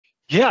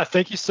Yeah,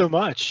 thank you so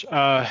much.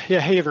 Yeah,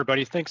 hey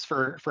everybody, thanks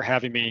for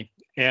having me.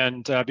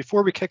 And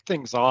before we kick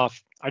things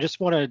off, I just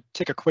want to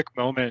take a quick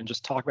moment and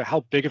just talk about how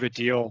big of a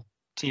deal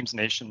Teams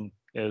Nation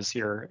is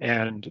here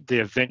and the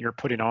event you're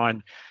putting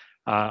on.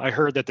 I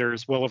heard that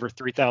there's well over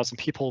 3,000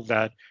 people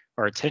that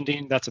are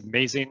attending. That's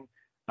amazing.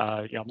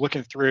 I'm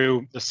looking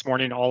through this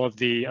morning all of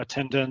the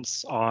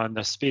attendance on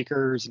the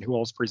speakers and who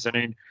else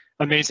presenting.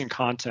 Amazing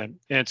content,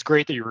 and it's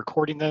great that you're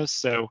recording this.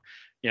 So,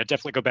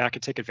 definitely go back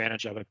and take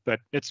advantage of it. But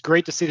it's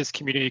great to see this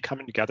community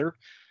coming together.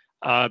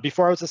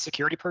 Before I was a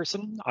security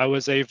person, I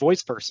was a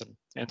voice person,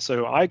 and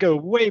so I go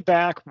way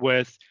back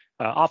with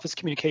Office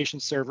Communication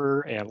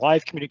Server and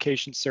Live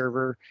Communication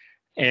Server,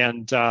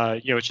 and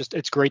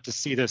it's great to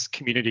see this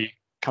community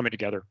coming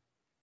together.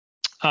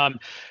 A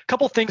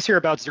couple things here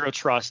about Zero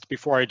Trust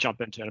before I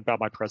jump into it, about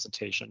my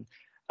presentation.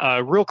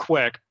 Real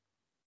quick,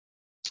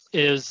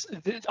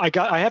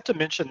 I have to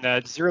mention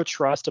that Zero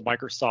Trust at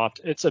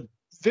Microsoft, it's a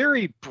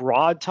very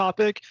broad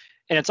topic,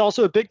 and it's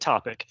also a big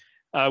topic.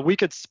 We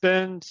could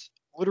spend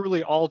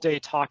literally all day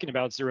talking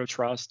about Zero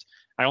Trust.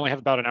 I only have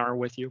about an hour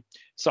with you,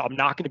 so I'm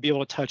not going to be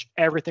able to touch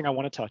everything I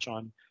want to touch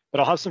on, but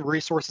I'll have some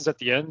resources at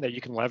the end that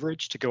you can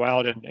leverage to go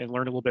out and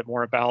learn a little bit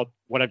more about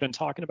what I've been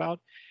talking about,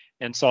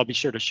 and so I'll be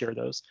sure to share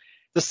those.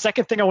 The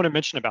second thing I want to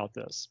mention about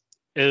this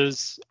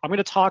is I'm going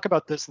to talk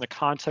about this in the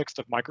context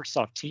of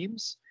Microsoft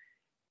Teams.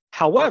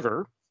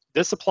 However,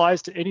 this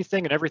applies to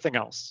anything and everything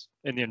else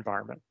in the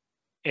environment.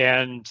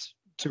 And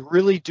to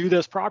really do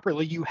this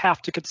properly, you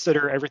have to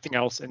consider everything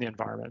else in the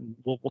environment.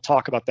 We'll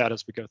talk about that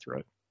as we go through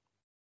it.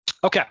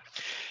 Okay,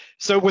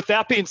 so with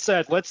that being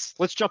said, let's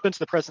jump into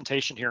the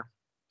presentation here.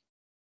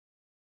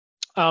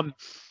 I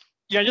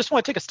just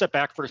want to take a step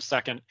back for a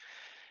second.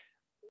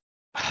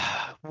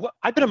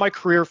 I've been in my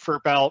career for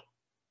about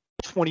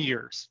 20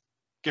 years,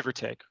 give or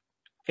take.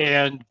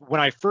 And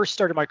when I first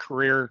started my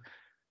career,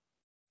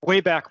 way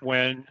back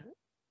when,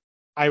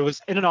 I was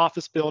in an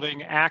office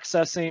building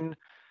accessing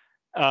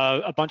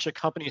a bunch of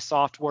company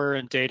software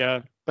and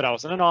data, but I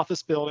was in an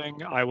office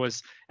building. I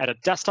was at a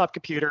desktop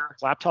computer.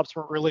 Laptops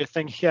weren't really a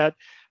thing yet.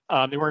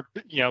 They weren't,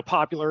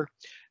 popular.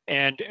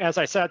 And as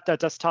I sat at that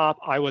desktop,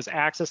 I was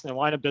accessing a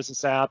line of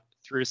business app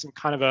through some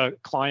kind of a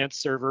client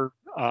server,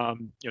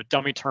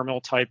 dummy terminal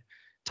type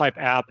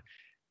app.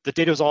 The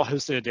data was all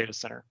hosted in a data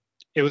center.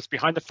 It was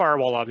behind the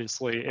firewall,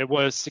 obviously. It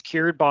was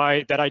secured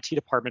by that IT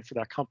department for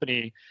that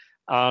company.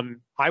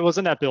 I was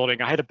in that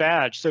building. I had a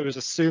badge, so it was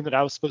assumed that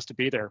I was supposed to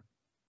be there.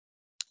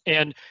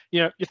 And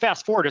you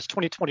fast forward, it's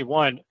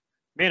 2021,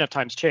 man, have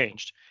times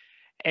changed.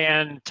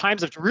 And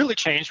times have really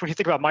changed when you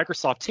think about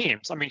Microsoft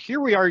Teams. I mean, here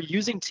we are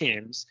using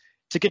Teams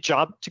to get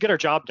our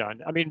job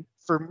done. I mean,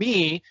 for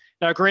me,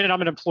 now granted,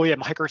 I'm an employee at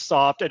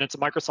Microsoft and it's a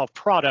Microsoft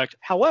product.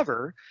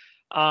 However,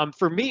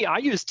 for me, I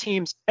use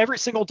Teams every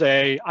single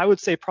day. I would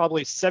say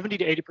probably 70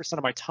 to 80%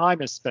 of my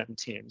time is spent in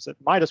Teams. It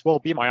might as well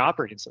be my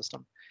operating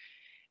system.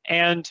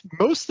 And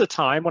most of the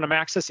time when I'm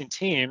accessing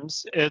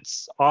Teams,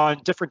 it's on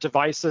different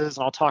devices,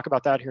 and I'll talk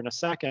about that here in a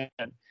second.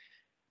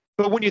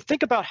 But when you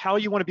think about how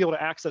you want to be able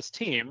to access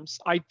Teams,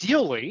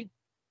 ideally,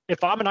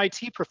 if I'm an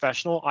IT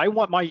professional, I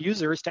want my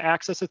users to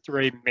access it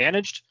through a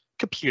managed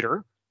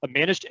computer, a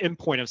managed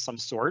endpoint of some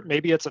sort.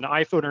 Maybe it's an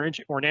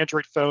iPhone or an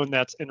Android phone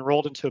that's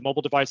enrolled into a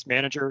mobile device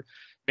manager.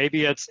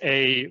 Maybe it's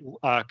a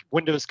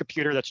Windows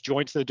computer that's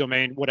joined to the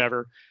domain,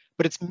 whatever,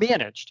 but it's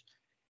managed.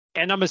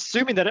 And I'm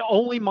assuming that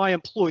only my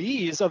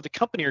employees of the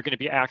company are going to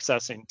be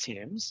accessing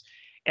Teams.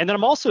 And then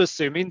I'm also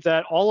assuming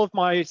that all of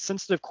my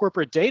sensitive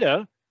corporate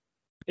data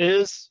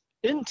is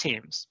in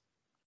Teams.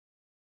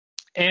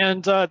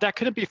 And that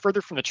couldn't be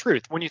further from the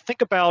truth. When you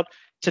think about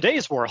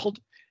today's world,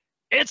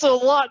 it's a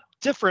lot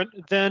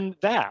different than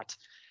that.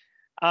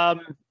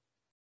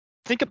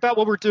 Think about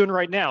what we're doing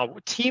right now.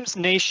 Teams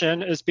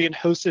Nation is being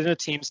hosted in a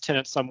Teams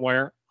tenant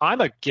somewhere.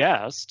 I'm a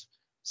guest.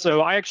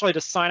 So I actually had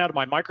to sign out of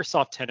my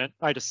Microsoft tenant.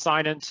 I had to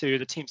sign into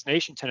the Teams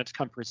Nation tenant to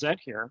come present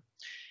here.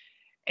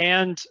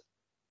 And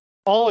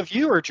all of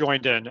you are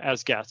joined in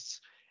as guests.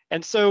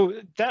 And so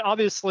that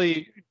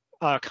obviously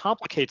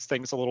complicates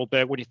things a little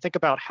bit when you think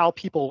about how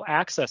people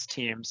access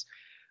Teams.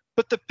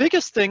 But the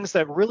biggest things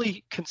that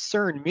really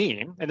concern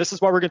me, and this is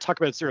why we're going to talk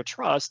about Zero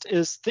Trust,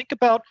 is think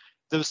about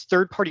those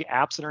third-party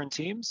apps that are in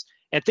Teams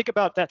and think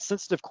about that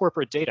sensitive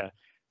corporate data.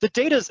 The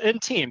data's in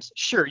Teams.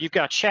 Sure, you've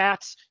got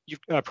chats,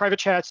 private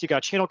chats, you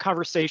got channel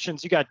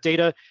conversations, you got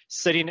data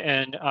sitting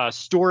in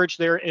storage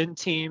there in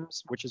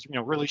Teams, which is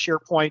really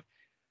SharePoint.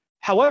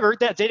 However,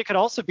 that data could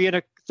also be in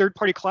a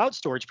third-party cloud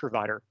storage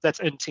provider that's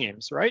in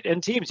Teams, right?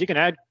 In Teams, you can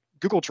add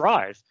Google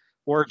Drive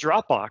or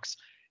Dropbox.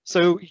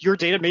 So your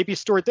data may be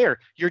stored there.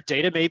 Your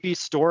data may be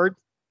stored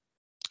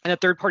in a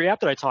third-party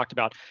app that I talked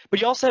about. But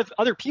you also have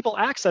other people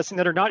accessing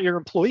that are not your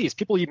employees,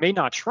 people you may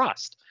not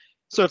trust.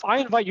 So if I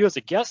invite you as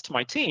a guest to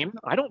my team,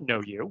 I don't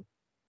know you.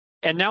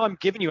 And now I'm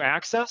giving you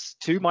access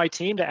to my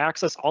team to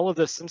access all of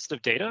this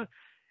sensitive data.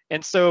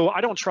 And so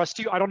I don't trust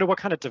you. I don't know what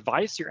kind of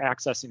device you're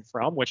accessing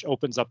from, which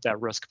opens up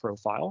that risk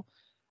profile.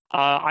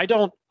 I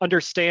don't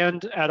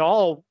understand at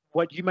all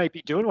what you might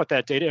be doing with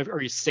that data.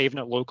 Are you saving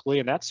it locally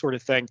and that sort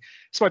of thing?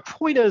 So my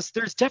point is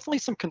there's definitely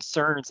some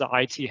concerns that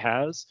IT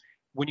has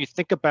when you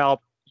think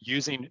about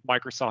using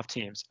Microsoft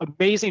Teams.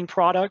 Amazing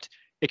product.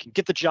 It can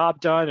get the job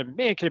done and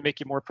man, can it make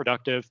you more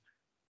productive?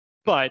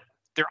 But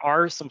there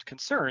are some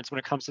concerns when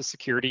it comes to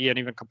security and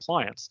even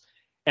compliance.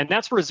 And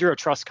that's where Zero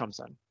Trust comes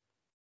in.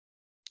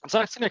 So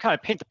I'm going to kind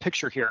of paint the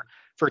picture here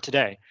for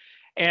today.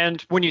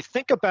 And when you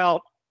think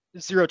about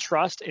Zero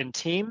Trust in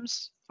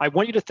Teams, I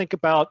want you to think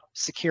about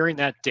securing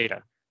that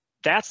data.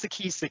 That's the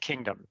keys to the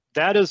kingdom.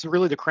 That is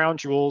really the crown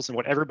jewels, and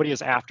what everybody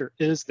is after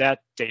is that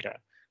data.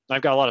 And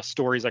I've got a lot of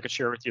stories I could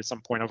share with you at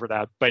some point over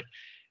that, but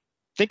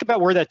think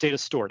about where that data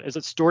is stored. Is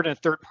it stored in a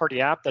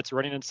third-party app that's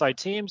running inside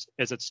Teams?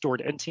 Is it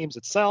stored in Teams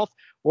itself?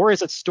 Or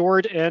is it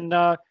stored in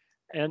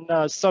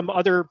some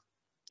other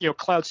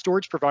cloud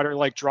storage provider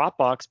like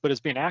Dropbox, but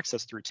is being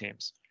accessed through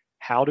Teams?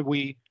 How do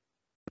we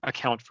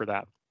account for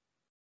that?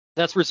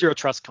 That's where Zero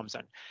Trust comes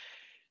in.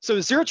 So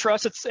Zero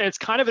Trust, it's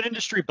kind of an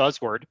industry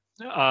buzzword.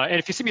 And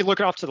if you see me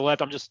looking off to the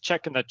left, I'm just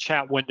checking the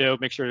chat window,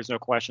 make sure there's no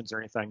questions or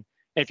anything.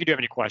 And if you do have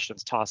any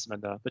questions, toss them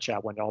in the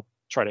chat window. I'll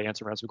try to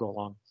answer them as we go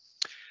along.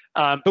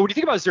 But when you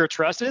think about Zero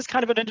Trust, it is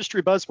kind of an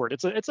industry buzzword.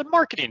 It's a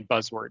marketing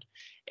buzzword,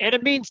 and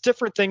it means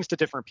different things to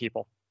different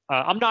people.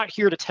 I'm not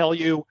here to tell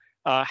you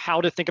how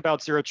to think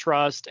about Zero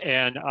Trust,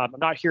 and I'm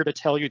not here to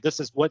tell you this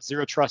is what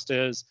Zero Trust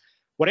is.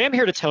 What I am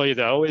here to tell you,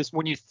 though, is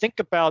when you think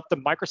about the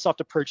Microsoft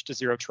approach to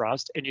Zero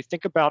Trust, and you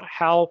think about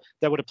how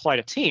that would apply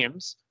to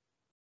Teams,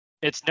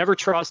 it's never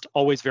trust,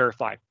 always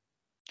verify.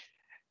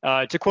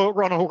 To quote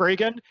Ronald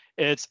Reagan,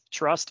 it's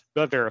trust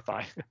but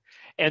verify.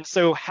 And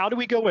so how do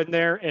we go in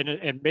there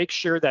and make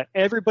sure that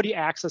everybody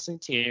accessing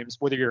Teams,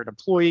 whether you're an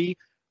employee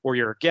or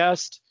you're a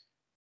guest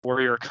or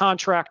you're a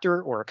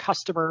contractor or a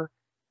customer,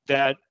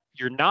 that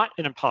you're not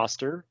an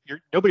imposter,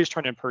 nobody's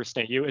trying to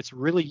impersonate you, it's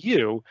really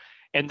you.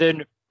 And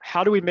then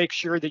how do we make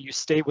sure that you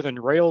stay within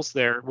rails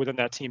there within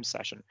that Teams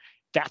session?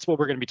 That's what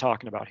we're going to be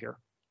talking about here.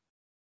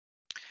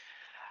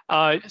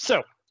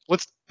 So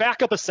let's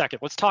back up a second.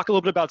 Let's talk a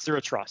little bit about Zero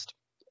Trust,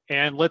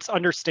 and let's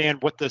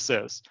understand what this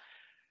is.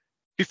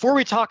 Before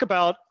we talk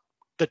about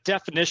the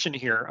definition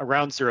here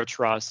around Zero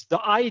Trust,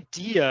 the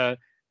idea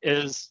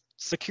is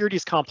security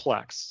is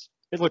complex.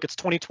 And look, it's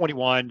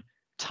 2021.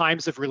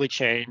 Times have really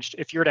changed.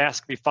 If you were to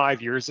ask me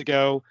 5 years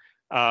ago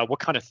what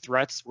kind of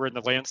threats were in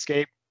the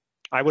landscape,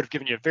 I would have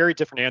given you a very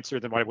different answer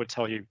than what I would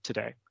tell you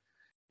today.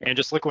 And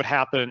just look what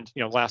happened,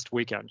 last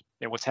weekend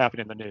and what's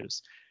happening in the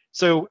news.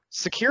 So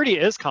security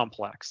is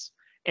complex.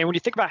 And when you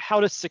think about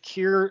how to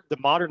secure the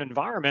modern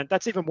environment,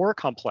 that's even more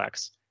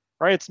complex,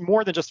 right? It's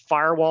more than just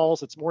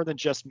firewalls. It's more than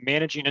just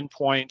managing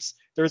endpoints.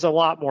 There's a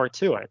lot more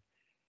to it.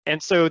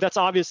 And so that's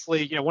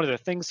obviously, one of the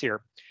things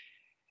here.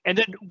 And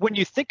then when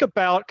you think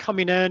about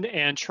coming in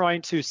and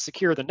trying to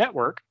secure the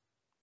network,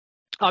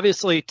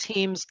 obviously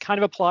Teams kind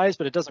of applies,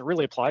 but it doesn't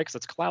really apply because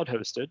it's cloud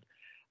hosted.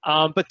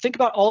 But think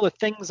about all the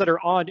things that are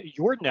on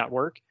your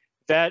network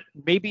that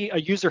maybe a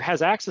user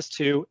has access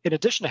to in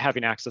addition to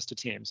having access to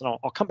Teams. And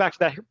I'll come back to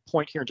that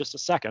point here in just a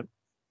second.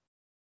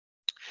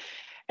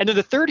 And then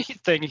the third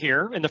thing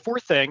here, and the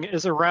fourth thing,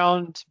 is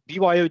around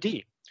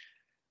BYOD.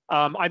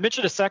 I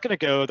mentioned a second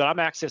ago that I'm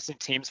accessing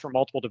Teams from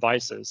multiple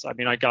devices. I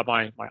mean, I got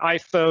my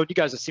iPhone. You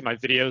guys have seen my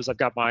videos. I've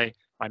got my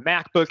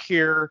MacBook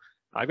here.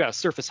 I've got a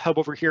Surface Hub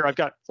over here. I've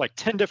got like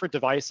 10 different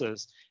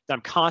devices that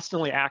I'm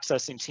constantly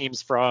accessing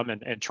Teams from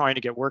and trying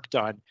to get work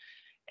done.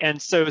 And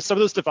so some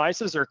of those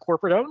devices are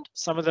corporate owned.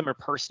 Some of them are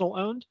personal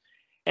owned.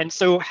 And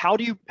so how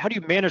do you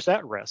manage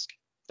that risk?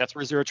 That's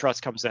where Zero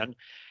Trust comes in.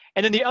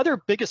 And then the other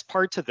biggest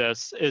part to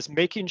this is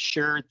making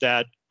sure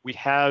that we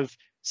have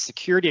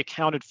security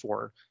accounted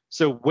for.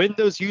 So when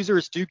those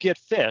users do get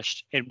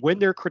phished and when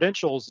their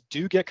credentials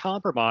do get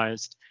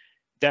compromised,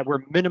 that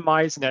we're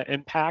minimizing that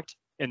impact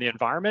in the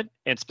environment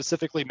and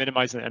specifically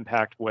minimizing the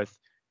impact with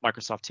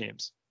Microsoft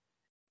Teams.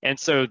 And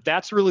so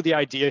that's really the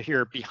idea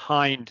here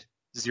behind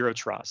Zero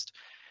Trust.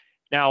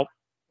 Now,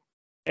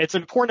 it's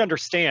important to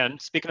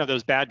understand, speaking of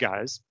those bad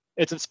guys,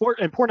 it's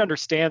important to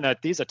understand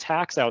that these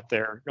attacks out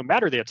there, no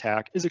matter the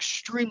attack, is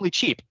extremely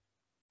cheap.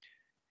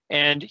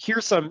 And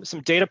here's some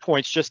data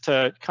points just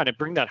to kind of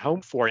bring that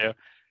home for you.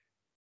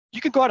 You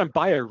can go out and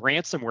buy a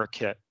ransomware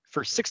kit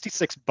for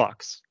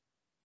 $66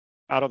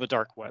 out on the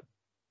dark web.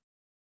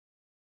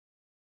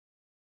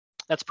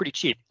 That's pretty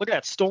cheap. Look at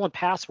that, stolen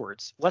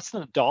passwords, less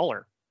than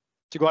 $1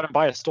 to go out and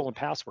buy a stolen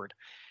password.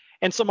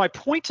 And so my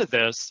point to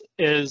this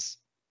is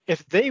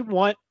if they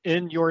want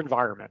in your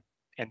environment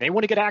and they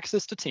want to get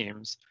access to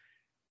Teams,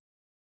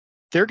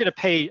 they're going to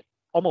pay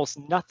almost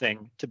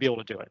nothing to be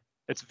able to do it.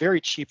 It's very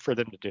cheap for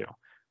them to do,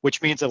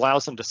 which means it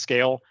allows them to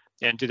scale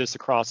and do this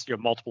across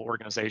multiple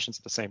organizations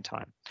at the same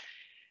time.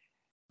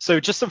 So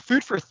just some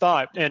food for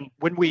thought. And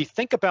when we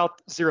think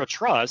about Zero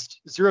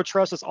Trust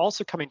is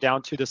also coming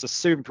down to this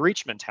assumed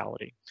breach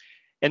mentality.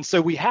 And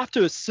so we have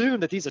to assume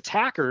that these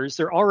attackers,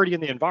 they're already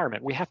in the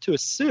environment. We have to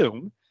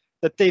assume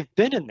that they've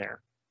been in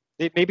there.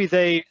 Maybe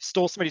they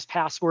stole somebody's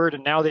password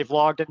and now they've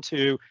logged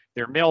into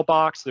their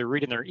mailbox, they're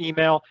reading their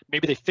email.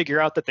 Maybe they figure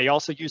out that they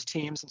also use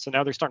Teams, and so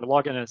now they're starting to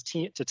log in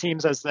to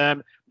Teams as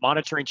them,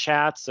 monitoring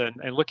chats and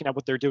looking at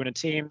what they're doing in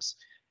Teams.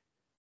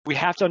 We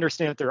have to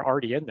understand that they're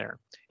already in there.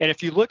 And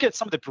if you look at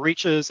some of the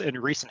breaches in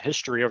recent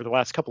history over the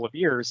last couple of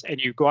years and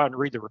you go out and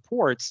read the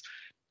reports,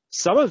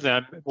 some of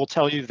them will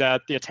tell you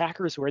that the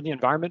attackers were in the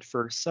environment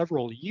for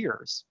several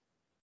years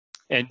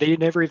and they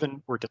never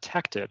even were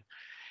detected.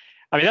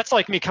 I mean, that's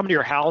like me coming to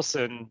your house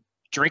and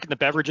drinking the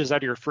beverages out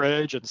of your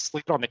fridge and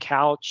sleeping on the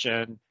couch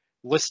and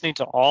listening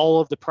to all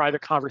of the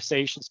private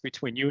conversations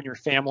between you and your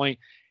family.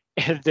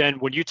 And then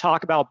when you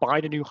talk about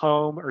buying a new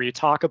home or you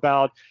talk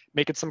about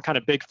making some kind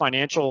of big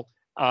financial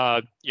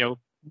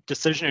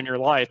decision in your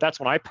life, that's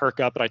when I perk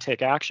up and I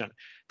take action.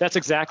 That's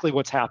exactly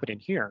what's happening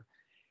here.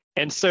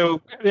 And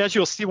so as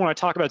you'll see when I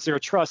talk about zero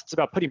trust, it's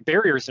about putting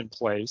barriers in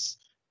place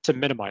to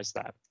minimize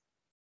that.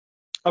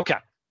 Okay,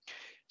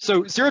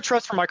 so zero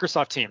trust for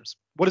Microsoft Teams.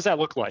 What does that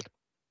look like?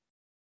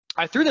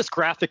 I threw this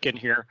graphic in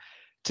here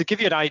to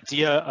give you an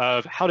idea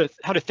of how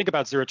to think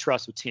about zero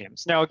trust with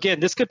Teams. Now, again,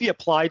 this could be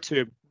applied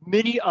to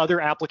many other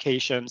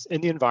applications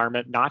in the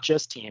environment, not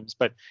just Teams,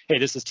 but hey,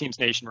 this is Teams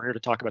Nation. We're here to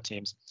talk about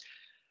Teams.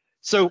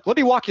 So let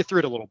me walk you through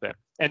it a little bit,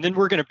 and then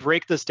we're going to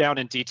break this down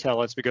in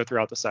detail as we go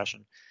throughout the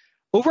session.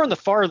 Over on the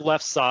far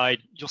left side,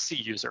 you'll see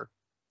user,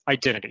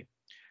 identity.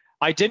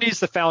 Identity is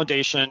the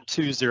foundation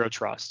to zero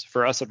trust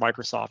for us at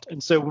Microsoft.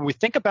 And so when we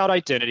think about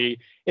identity,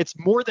 it's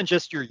more than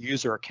just your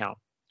user account.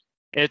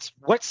 It's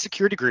what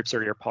security groups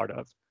are you a part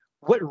of?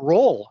 What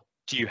role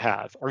do you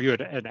have? Are you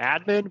an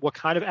admin? What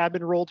kind of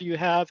admin role do you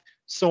have?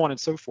 So on and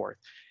so forth.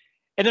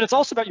 And then it's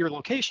also about your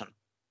location.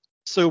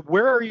 So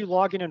where are you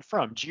logging in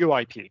from?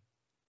 GeoIP,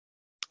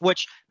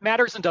 which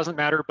matters and doesn't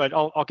matter, but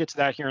I'll get to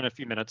that here in a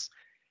few minutes.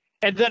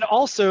 And then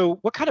also,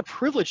 what kind of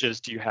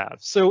privileges do you have?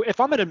 So if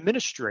I'm an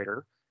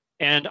administrator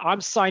and I'm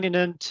signing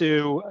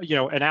into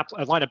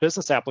a line of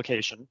business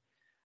application,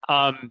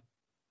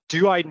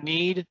 do I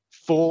need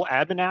full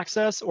admin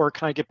access, or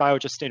can I get by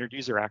with just standard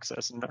user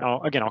access? And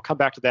I'll come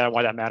back to that and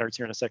why that matters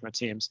here in a second with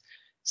Teams.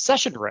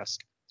 Session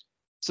risk.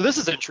 So this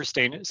is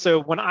interesting.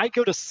 So when I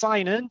go to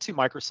sign into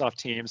Microsoft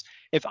Teams,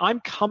 if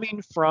I'm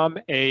coming from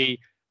a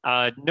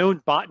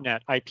known botnet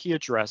IP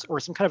address or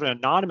some kind of an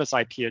anonymous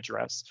IP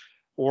address,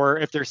 or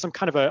if there's some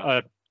kind of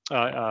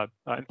a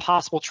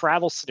impossible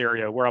travel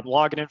scenario where I'm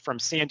logging in from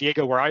San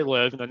Diego where I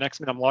live and the next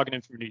minute I'm logging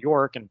in from New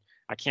York and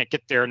I can't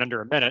get there in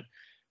under a minute,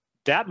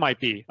 that might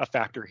be a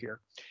factor here.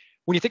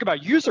 When you think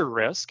about user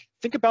risk,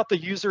 think about the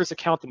user's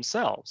account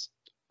themselves.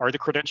 Are the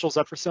credentials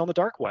up for sale on the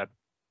dark web?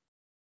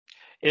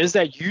 Is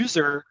that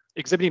user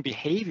exhibiting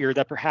behavior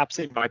that perhaps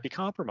they might be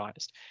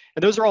compromised?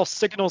 And those are all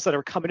signals that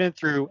are coming in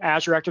through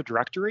Azure Active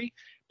Directory,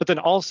 but then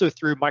also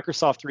through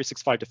Microsoft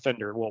 365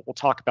 Defender. We'll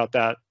talk about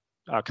that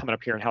coming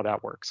up here and how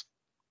that works.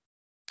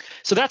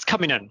 So that's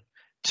coming in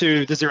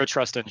to the Zero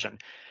Trust Engine.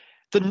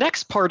 The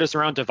next part is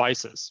around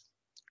devices.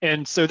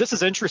 And so this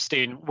is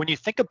interesting. When you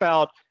think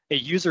about a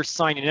user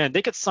signing in,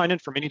 they could sign in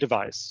from any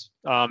device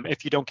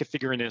if you don't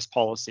configure in this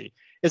policy.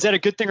 Is that a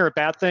good thing or a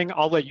bad thing?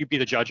 I'll let you be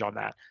the judge on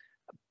that.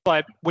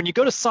 But when you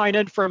go to sign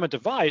in from a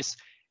device,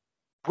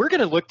 we're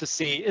going to look to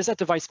see, is that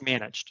device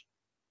managed?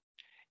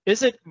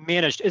 Is it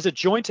managed? Is it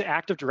joined to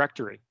Active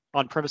Directory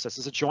on premises?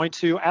 Is it joined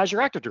to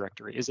Azure Active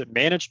Directory? Is it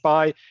managed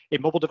by a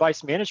mobile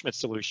device management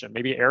solution,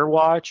 maybe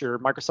AirWatch or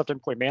Microsoft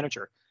Endpoint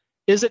Manager?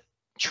 Is it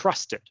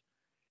trusted?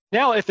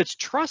 Now, if it's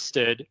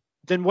trusted,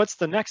 then what's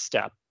the next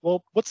step?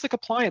 Well, what's the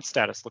compliance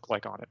status look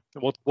like on it?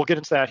 And we'll get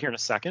into that here in a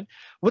second.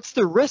 What's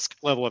the risk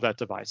level of that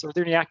device? Are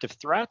there any active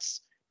threats?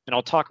 And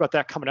I'll talk about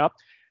that coming up.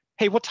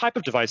 Hey, what type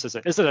of device is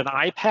it? Is it an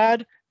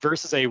iPad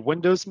versus a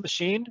Windows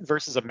machine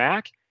versus a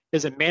Mac?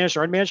 Is it managed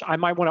or unmanaged? I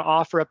might want to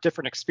offer up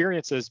different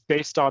experiences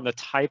based on the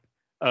type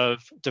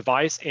of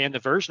device and the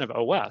version of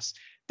OS.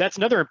 That's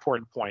another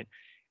important point.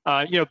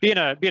 Being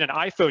an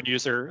iPhone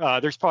user,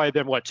 there's probably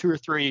been 2 or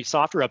 3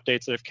 software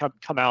updates that have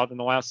come out in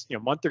the last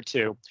month or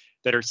two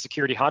that are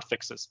security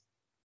hotfixes.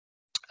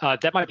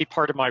 That might be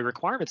part of my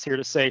requirements here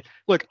to say,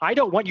 look, I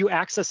don't want you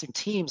accessing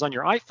Teams on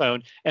your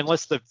iPhone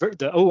unless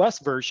the OS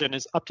version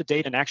is up to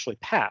date and actually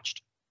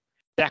patched.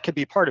 That could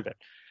be part of it.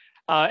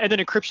 And then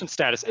encryption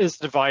status, is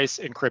the device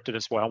encrypted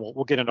as well?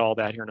 We'll get into all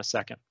that here in a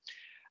second.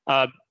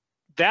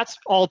 That's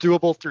all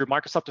doable through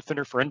Microsoft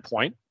Defender for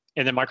Endpoint,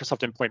 and then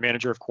Microsoft Endpoint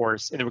Manager, of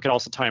course, and then we can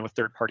also tie in with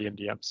third-party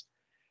MDMs.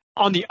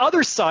 On the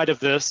other side of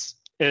this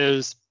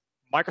is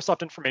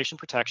Microsoft Information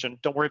Protection.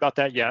 Don't worry about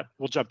that yet.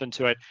 We'll jump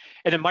into it.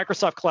 And then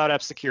Microsoft Cloud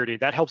App Security.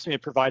 That helps me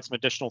provide some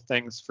additional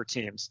things for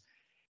Teams.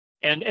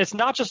 And it's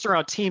not just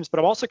around Teams, but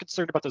I'm also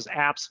concerned about those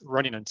apps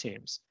running in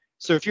Teams.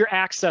 So if you're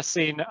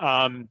accessing,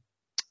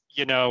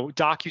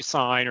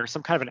 DocuSign or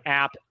some kind of an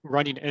app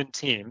running in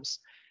Teams,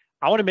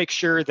 I want to make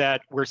sure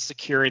that we're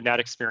securing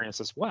that experience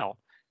as well.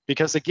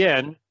 Because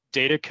again,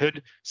 data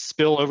could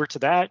spill over to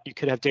that. You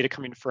could have data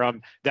coming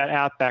from that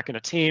app back into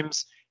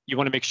Teams. You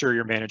want to make sure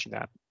you're managing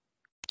that.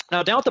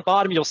 Now, down at the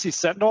bottom, you'll see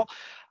Sentinel.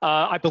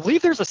 I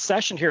believe there's a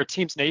session here at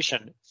Teams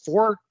Nation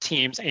for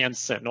Teams and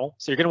Sentinel,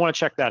 so you're going to want to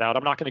check that out.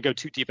 I'm not going to go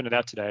too deep into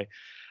that today.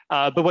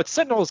 But what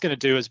Sentinel is going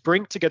to do is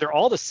bring together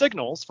all the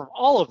signals from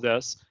all of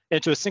this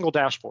into a single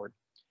dashboard.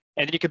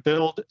 And then you can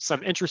build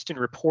some interesting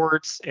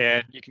reports,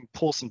 and you can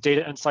pull some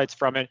data insights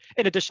from it,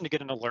 in addition to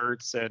getting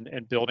alerts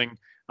and building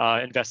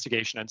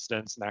investigation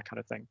incidents and that kind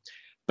of thing.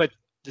 But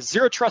the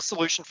Zero Trust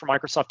solution for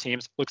Microsoft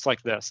Teams looks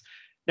like this.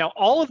 Now,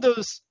 all of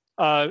those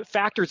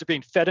factors are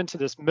being fed into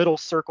this middle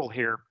circle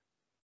here,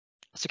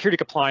 security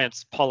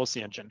compliance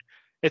policy engine.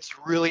 It's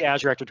really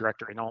Azure Active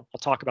Directory, and I'll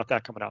talk about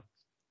that coming up.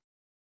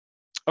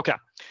 Okay,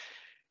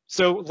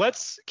 so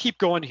let's keep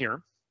going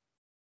here.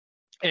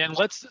 And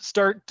let's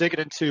start digging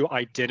into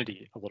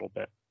identity a little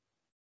bit.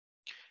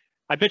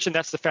 I mentioned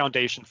that's the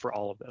foundation for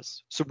all of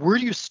this. So where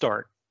do you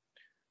start?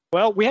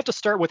 Well, we have to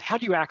start with, how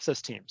do you access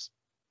Teams?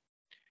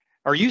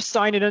 Are you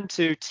signing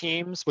into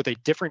Teams with a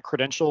different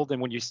credential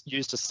than when you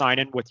used to sign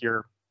in with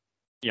your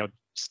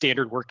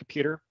standard work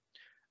computer?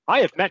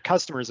 I have met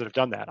customers that have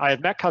done that. I have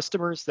met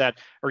customers that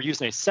are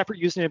using a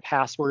separate username and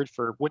password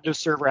for Windows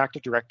Server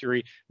Active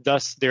Directory,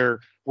 thus their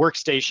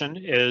workstation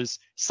is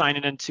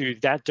signing into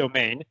that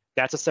domain.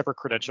 That's a separate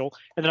credential.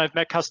 And then I've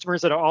met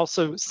customers that are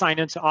also signed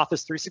into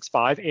Office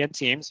 365 and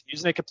Teams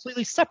using a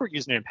completely separate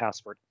username and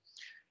password.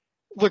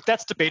 Look,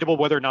 that's debatable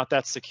whether or not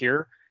that's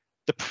secure.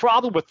 The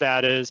problem with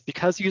that is,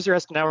 because the user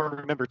has to now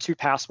remember 2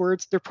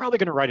 passwords, they're probably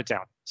going to write it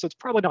down. So it's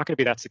probably not going to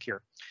be that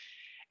secure.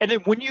 And then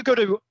when you go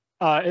to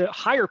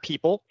hire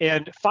people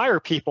and fire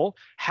people,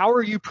 how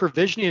are you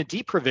provisioning and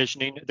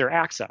deprovisioning their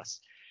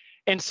access?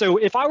 And so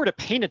if I were to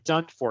paint it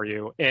done for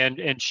you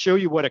and show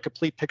you what a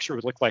complete picture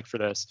would look like for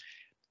this,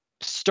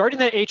 starting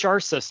that HR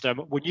system,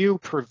 when you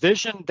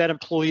provision that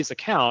employee's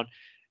account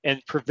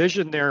and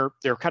provision their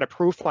kind of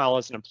profile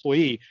as an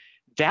employee,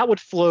 that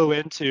would flow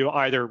into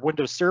either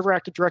Windows Server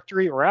Active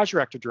Directory or Azure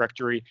Active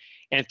Directory.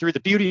 And through the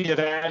beauty of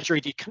Azure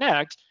AD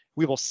Connect,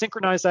 we will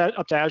synchronize that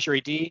up to Azure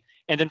AD,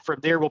 and then from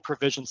there we'll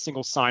provision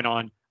single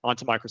sign-on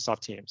onto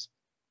Microsoft Teams.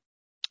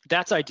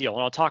 That's ideal,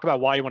 and I'll talk about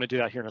why you want to do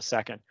that here in a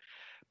second.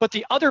 But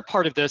the other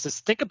part of this is,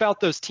 think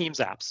about those Teams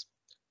apps.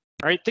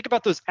 All right, think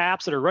about those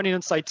apps that are running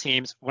inside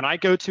Teams. When I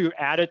go to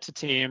add it to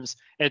Teams,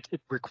 it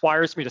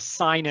requires me to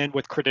sign in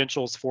with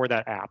credentials for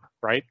that app,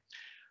 right?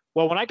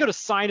 Well, when I go to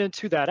sign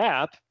into that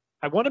app,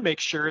 I want to make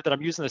sure that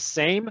I'm using the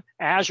same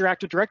Azure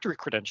Active Directory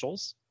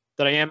credentials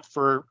that I am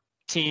for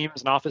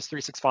Teams and Office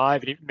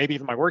 365, and maybe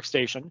even my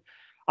workstation.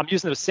 I'm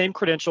using those same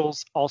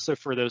credentials also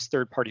for those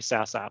third-party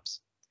SaaS apps.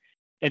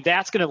 And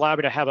that's going to allow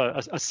me to have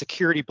a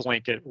security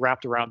blanket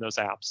wrapped around those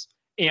apps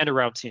and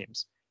around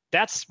Teams.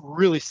 That's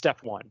really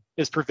step one,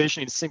 is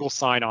provisioning single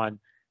sign-on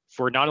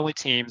for not only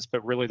Teams,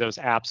 but really those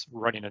apps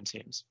running in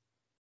Teams.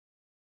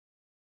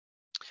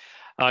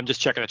 I'm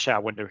just checking the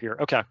chat window here.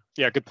 Okay,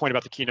 yeah, good point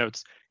about the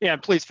keynotes. Yeah,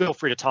 and please feel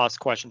free to toss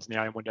questions in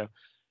the IM window.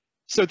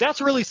 So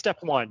that's really step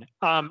one.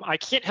 I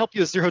can't help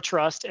you with Zero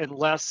Trust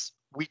unless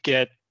we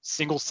get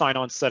single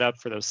sign-on set up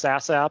for those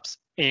SaaS apps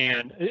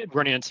and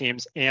running in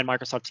Teams and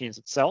Microsoft Teams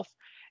itself,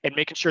 and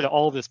making sure that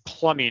all of this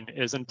plumbing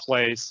is in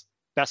place,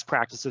 best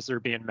practices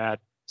are being met,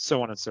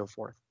 so on and so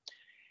forth.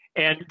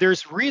 And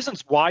there's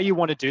reasons why you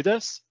want to do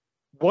this.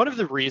 One of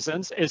the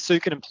reasons is so you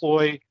can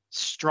employ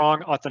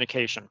strong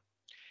authentication.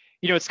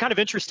 It's kind of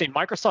interesting.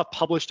 Microsoft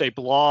published a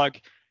blog.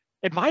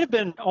 It might have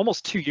been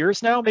almost 2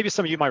 years now. Maybe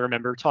some of you might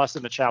remember. Toss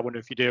in the chat window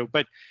if you do.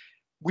 But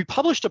we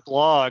published a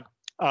blog.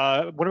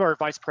 One of our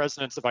vice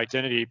presidents of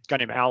identity, a guy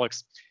named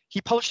Alex, he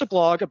published a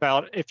blog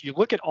about, if you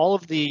look at all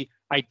of the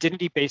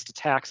identity-based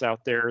attacks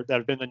out there that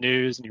have been in the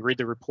news and you read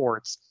the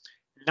reports,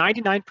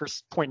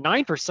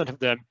 99.9% of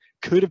them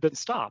could have been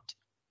stopped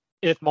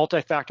if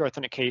multi-factor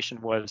authentication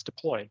was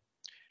deployed.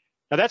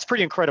 Now that's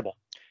pretty incredible.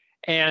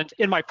 And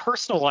in my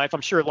personal life,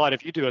 I'm sure a lot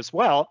of you do as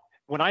well,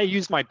 when I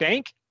use my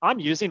bank, I'm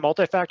using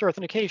multi-factor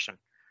authentication.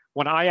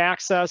 When I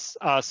access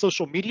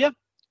social media,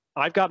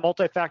 I've got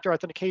multi-factor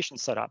authentication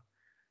set up.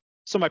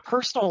 So my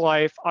personal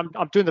life, I'm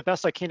doing the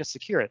best I can to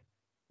secure it.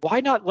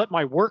 Why not let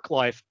my work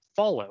life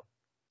follow?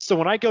 So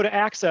when I go to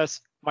access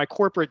my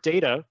corporate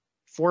data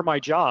for my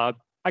job,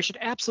 I should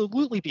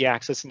absolutely be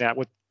accessing that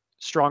with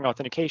strong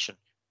authentication,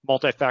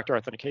 multi-factor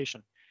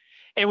authentication.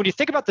 And when you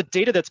think about the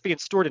data that's being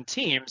stored in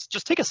Teams,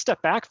 just take a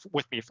step back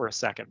with me for a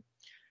second.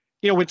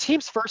 When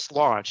Teams first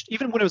launched,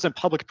 even when it was in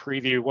public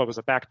preview, what was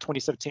it, back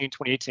 2017,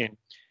 2018,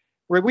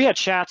 where we had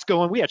chats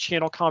going, we had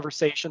channel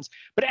conversations,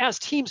 but as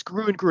Teams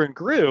grew and grew and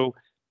grew,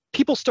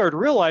 people started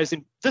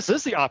realizing this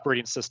is the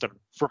operating system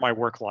for my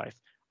work life.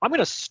 I'm going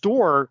to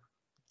store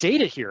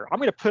data here. I'm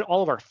going to put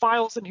all of our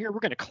files in here. We're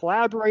going to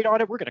collaborate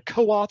on it. We're going to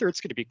co-author.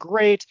 It's going to be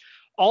great.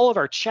 All of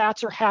our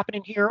chats are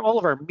happening here. All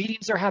of our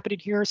meetings are happening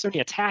here. So any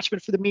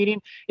attachment for the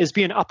meeting is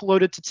being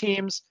uploaded to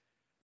Teams.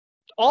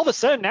 All of a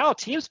sudden now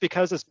Teams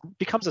becomes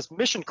this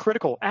mission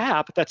critical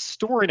app that's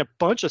storing a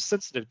bunch of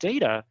sensitive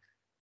data.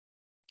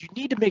 You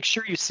need to make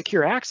sure you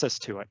secure access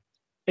to it.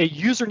 A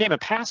username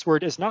and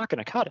password is not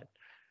going to cut it.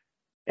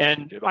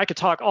 And I could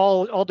talk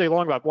all day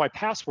long about why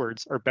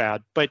passwords are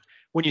bad, but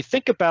when you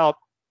think about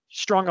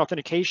strong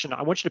authentication,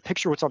 I want you to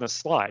picture what's on this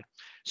slide.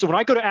 So when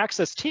I go to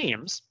access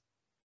Teams,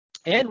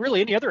 and really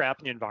any other app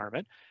in the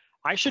environment,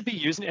 I should be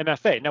using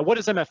MFA. Now, what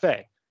is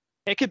MFA?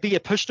 It could be a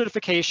push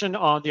notification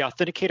on the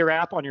Authenticator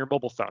app on your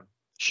mobile phone.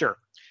 Sure,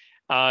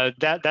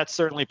 that's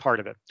certainly part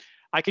of it.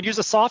 I could use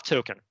a soft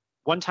token,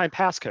 one-time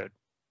passcode,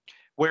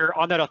 where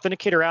on that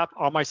Authenticator app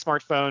on my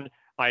smartphone,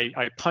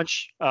 I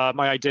punch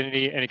my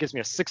identity and it gives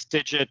me a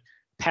 6-digit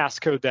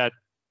passcode that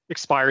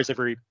expires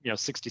every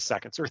 60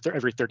 seconds or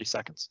every 30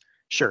 seconds.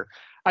 Sure,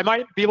 I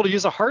might be able to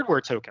use a hardware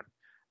token.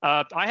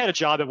 I had a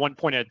job at one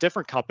point at a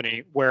different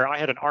company where I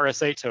had an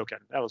RSA token.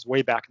 That was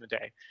way back in the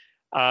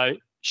day.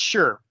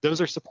 Sure,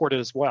 those are supported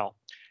as well.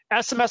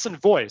 SMS and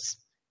voice.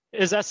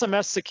 Is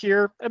SMS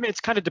secure? I mean, it's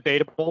kind of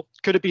debatable.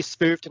 Could it be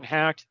spoofed and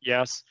hacked?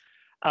 Yes.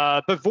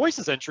 But voice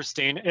is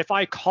interesting. If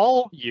I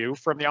call you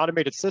from the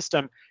automated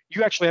system,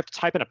 you actually have to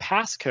type in a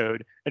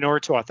passcode in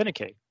order to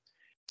authenticate.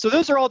 So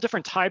those are all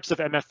different types of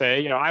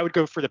MFA. I would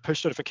go for the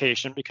push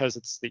notification because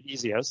it's the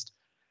easiest.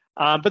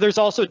 But there's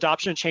also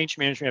adoption and change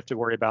management you have to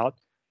worry about.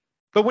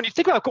 But when you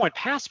think about going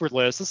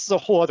passwordless, this is a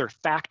whole other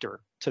factor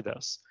to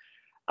this.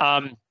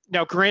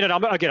 Now, granted,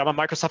 I'm a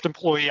Microsoft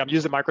employee. I'm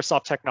using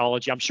Microsoft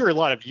technology. I'm sure a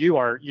lot of you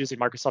are using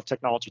Microsoft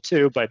technology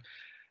too. But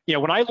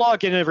when I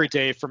log in every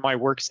day from my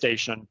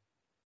workstation,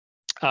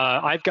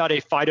 I've got a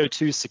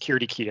FIDO2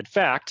 security key. In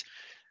fact,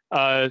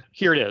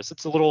 here it is.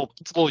 It's a little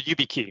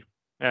UB key.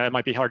 It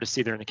might be hard to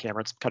see there in the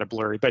camera. It's kind of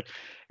blurry, but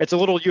it's a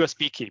little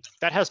USB key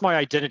that has my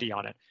identity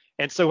on it.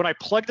 And so when I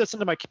plug this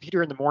into my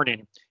computer in the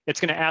morning, it's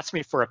going to ask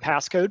me for a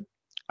passcode.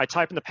 I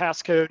type in the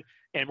passcode,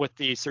 and with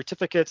the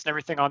certificates and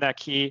everything on that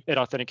key, it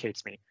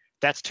authenticates me.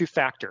 That's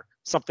two-factor,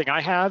 something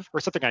I have,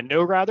 or something I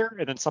know rather,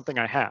 and then something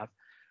I have.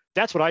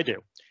 That's what I do.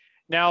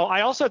 Now,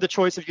 I also have the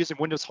choice of using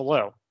Windows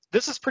Hello.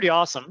 This is pretty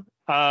awesome.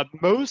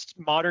 Most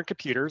modern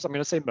computers, I'm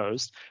going to say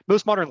most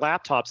modern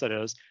laptops, that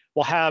is,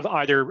 will have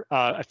either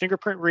a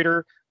fingerprint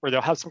reader or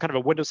they'll have some kind of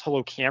a Windows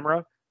Hello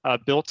camera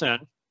built in.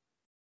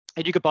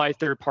 And you could buy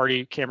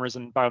third-party cameras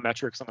and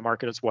biometrics on the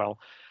market as well.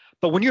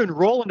 But when you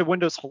enroll into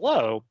Windows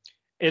Hello,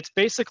 it's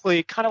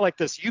basically kind of like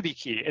this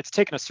YubiKey. It's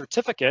taken a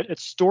certificate, it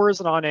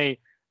stores it on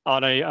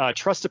a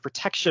trusted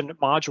protection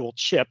module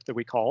chip that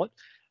we call it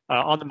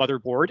on the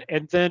motherboard,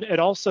 and then it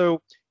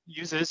also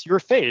uses your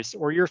face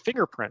or your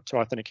fingerprint to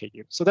authenticate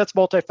you. So that's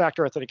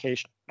multi-factor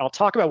authentication. And I'll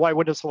talk about why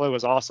Windows Hello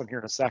is awesome here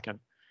in a second.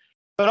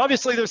 But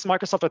obviously there's the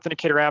Microsoft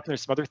Authenticator app and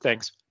there's some other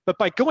things. But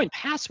by going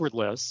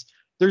passwordless,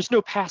 there's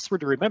no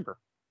password to remember.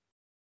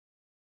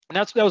 And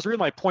that was really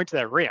my point to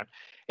that rant.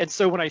 And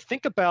so when I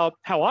think about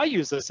how I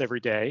use this every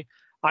day,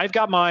 I've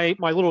got my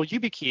little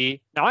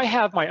YubiKey. Now I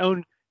have my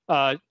own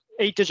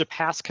 8-digit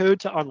passcode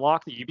to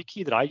unlock the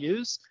YubiKey that I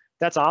use.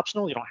 That's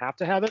optional. You don't have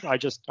to have it.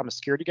 I'm a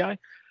security guy.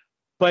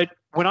 But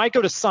when I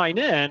go to sign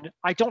in,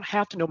 I don't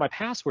have to know my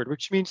password,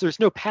 which means there's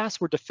no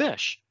password to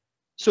phish.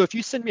 So if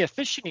you send me a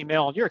phishing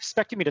email and you're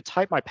expecting me to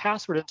type my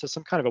password into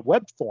some kind of a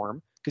web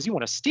form because you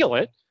want to steal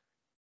it,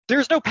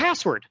 there's no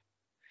password.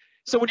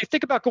 So when you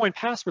think about going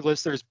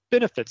passwordless, there's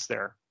benefits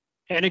there.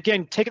 And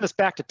again, taking this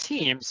back to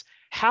Teams,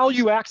 how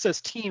you access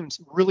Teams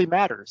really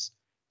matters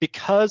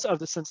because of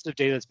the sensitive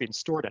data that's being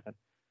stored in it.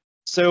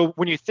 So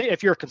when you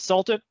if you're a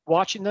consultant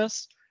watching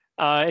this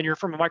and you're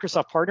from a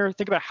Microsoft partner,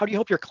 think about how do you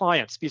help your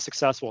clients be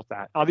successful with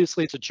that?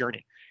 Obviously, it's a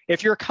journey.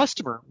 If you're a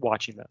customer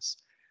watching this,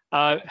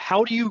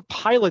 how do you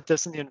pilot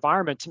this in the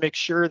environment to make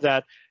sure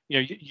that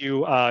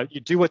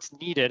you do what's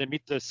needed and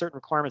meet the certain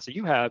requirements that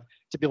you have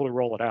to be able to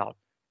roll it out?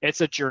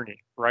 It's a journey,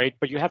 right?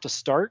 But you have to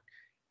start,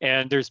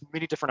 and there's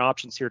many different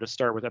options here to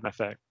start with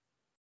MFA.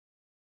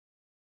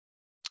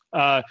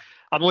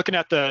 I'm looking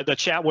at the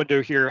chat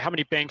window here. How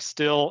many banks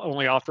still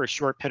only offer a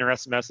short PIN or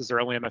SMSs or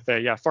only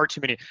MFA? Yeah, far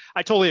too many.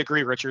 I totally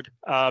agree, Richard.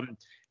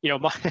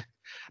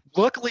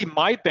 Luckily,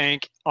 my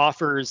bank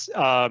offers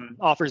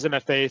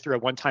MFA through a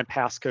one-time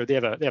passcode. They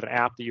have an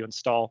app that you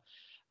install.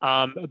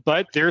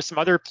 But there's some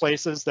other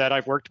places that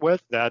I've worked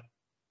with that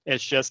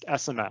it's just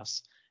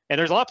SMS, and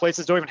there's a lot of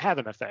places that don't even have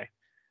MFA.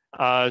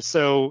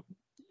 So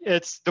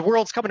the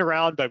world's coming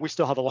around, but we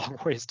still have a long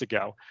ways to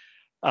go.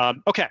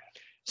 Okay,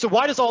 so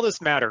why does all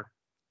this matter?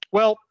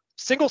 Well,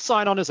 single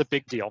sign-on is a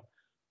big deal.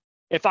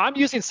 If I'm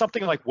using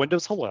something like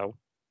Windows Hello,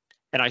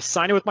 and I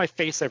sign in with my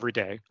face every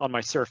day on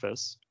my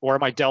Surface or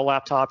my Dell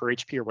laptop or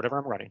HP or whatever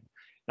I'm running,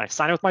 and I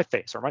sign in with my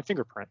face or my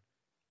fingerprint,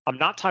 I'm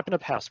not typing a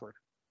password.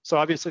 So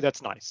obviously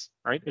that's nice,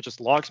 right? It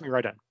just logs me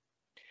right in.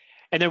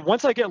 And then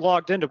once I get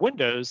logged into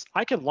Windows,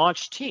 I can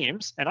launch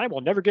Teams and I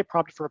will never get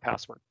prompted for a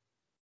password.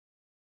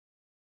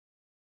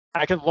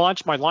 I can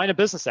launch my line of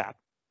business app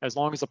as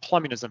long as the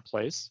plumbing is in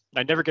place, and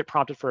I never get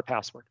prompted for a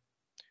password.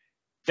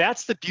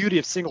 That's the beauty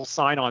of single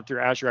sign-on through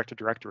Azure Active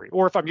Directory.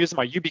 Or if I'm using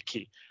my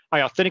YubiKey,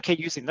 I authenticate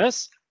using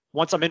this.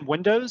 Once I'm in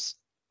Windows,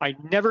 I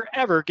never,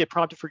 ever get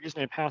prompted for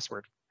username and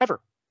password, ever.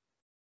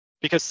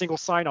 Because single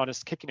sign-on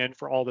is kicking in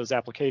for all those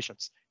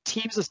applications.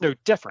 Teams is no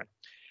different.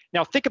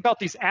 Now think about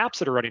these apps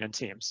that are running in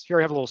Teams. Here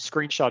I have a little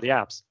screenshot of the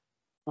apps.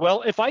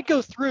 Well, if I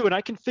go through and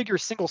I configure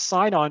single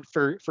sign-on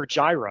for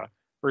Jira,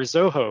 or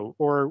Zoho,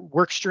 or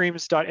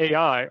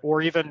Workstreams.ai,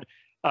 or even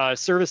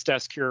Service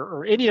Desk here,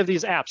 or any of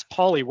these apps,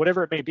 Poly,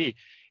 whatever it may be,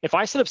 If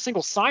I set up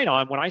single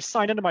sign-on, when I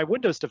sign into my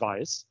Windows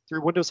device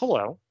through Windows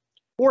Hello,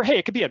 or hey,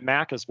 it could be a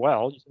Mac as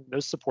well,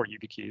 those support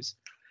YubiKeys.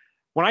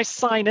 When I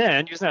sign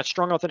in using that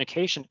strong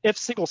authentication, if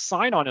single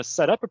sign-on is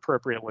set up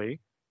appropriately,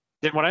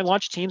 then when I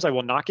launch Teams, I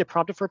will not get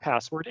prompted for a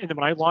password. And then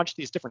when I launch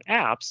these different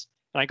apps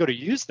and I go to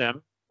use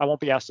them, I won't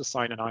be asked to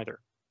sign in either.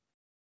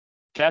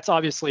 That's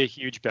obviously a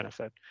huge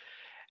benefit.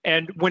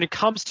 And when it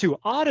comes to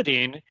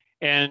auditing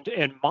and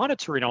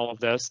monitoring all of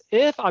this,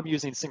 if I'm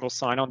using single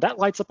sign-on, that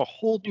lights up a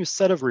whole new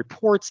set of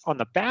reports on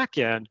the back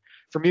end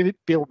for me to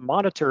be able to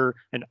monitor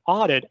and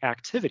audit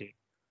activity.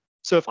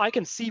 So if I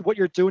can see what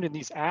you're doing in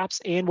these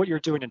apps and what you're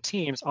doing in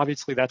Teams,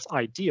 obviously that's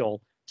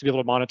ideal to be able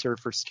to monitor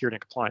for security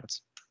and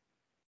compliance.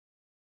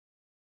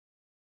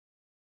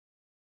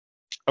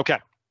 Okay.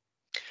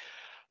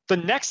 The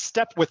next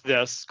step with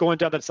this, going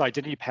down this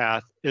identity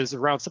path, is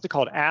around something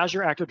called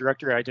Azure Active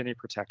Directory Identity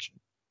Protection.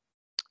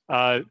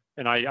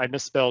 And I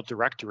misspelled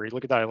directory.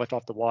 Look at that, I left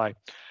off the Y.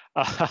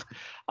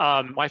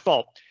 My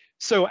fault.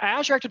 So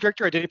Azure Active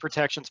Directory Identity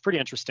Protection is pretty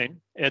interesting.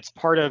 It's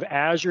part of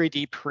Azure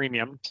AD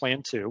Premium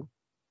Plan 2,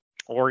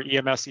 or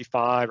EMS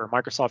E5, or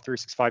Microsoft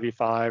 365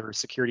 E5, or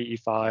Security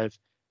E5,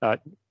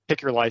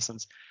 pick your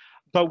license.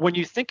 But when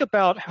you think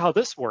about how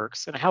this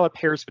works and how it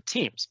pairs with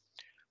Teams,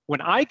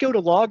 when I go to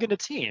log into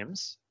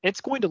Teams,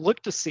 it's going to look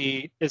to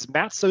see, is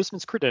Matt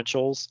Soseman's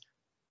credentials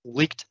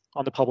leaked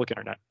on the public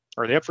internet?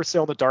 Are they up for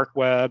sale on the dark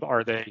web?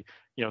 Are they,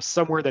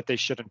 somewhere that they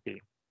shouldn't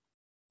be?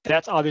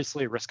 That's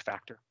obviously a risk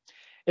factor.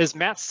 Is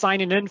Matt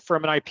signing in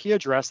from an IP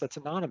address that's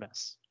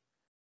anonymous?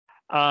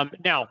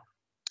 Now,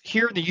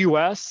 here in the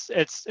US,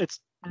 it's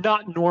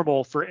not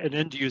normal for an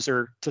end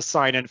user to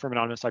sign in from an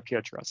anonymous IP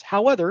address.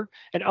 However,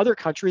 in other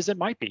countries, it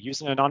might be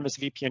using an anonymous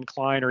VPN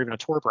client or even a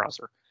Tor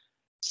browser.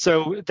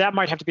 So that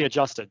might have to be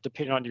adjusted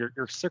depending on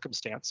your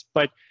circumstance,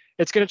 but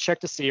it's going to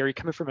check to see, are you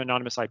coming from an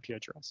anonymous IP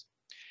address?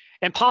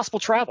 And possible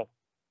travel.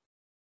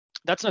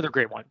 That's another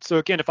great one. So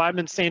again, if I'm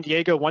in San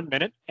Diego 1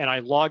 minute and I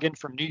log in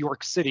from New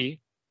York City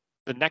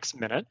the next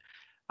minute,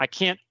 I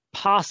can't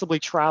possibly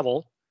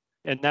travel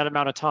in that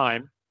amount of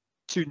time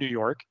to New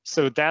York.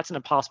 So that's an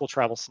impossible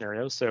travel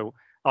scenario. So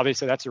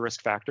obviously that's a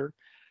risk factor.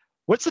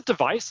 What's the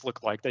device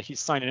look like that he's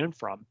signing in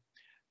from?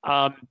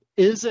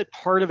 Is it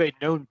part of a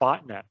known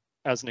botnet,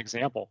 as an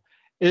example?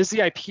 Is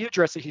the IP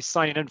address that he's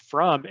signing in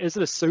from, is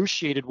it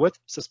associated with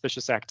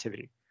suspicious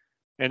activity?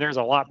 And there's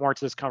a lot more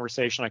to this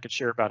conversation I could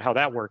share about how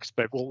that works,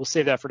 but we'll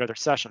save that for another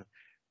session.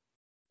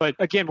 But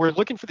again, we're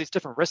looking for these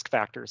different risk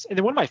factors. And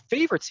then one of my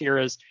favorites here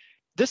is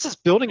this is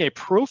building a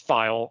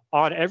profile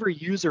on every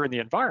user in the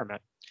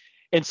environment.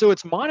 And so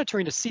it's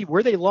monitoring to see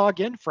where they log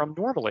in from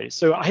normally.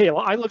 So hey,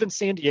 I live in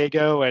San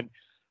Diego, and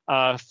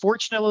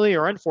fortunately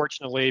or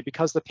unfortunately,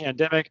 because of the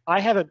pandemic, I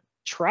haven't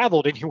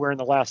traveled anywhere in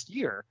the last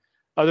year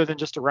other than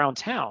just around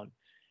town.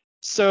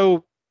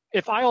 So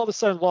if I all of a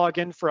sudden log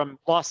in from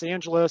Los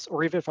Angeles,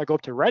 or even if I go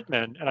up to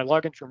Redmond and I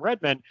log in from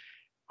Redmond,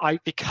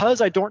 because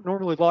I don't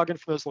normally log in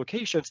from those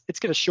locations, it's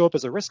going to show up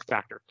as a risk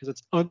factor because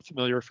it's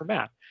unfamiliar for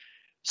Matt.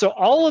 So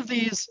all of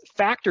these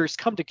factors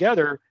come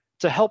together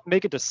to help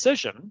make a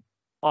decision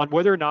on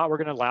whether or not we're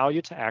going to allow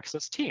you to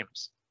access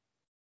Teams.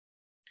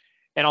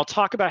 And I'll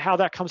talk about how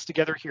that comes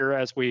together here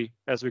as we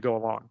go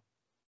along.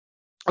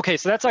 Okay,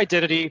 so that's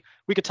identity.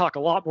 We could talk a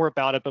lot more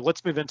about it, but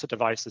let's move into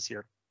devices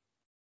here.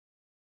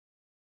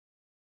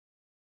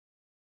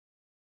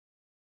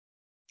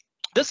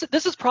 This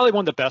is probably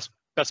one of the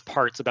best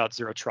parts about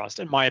Zero Trust,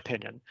 in my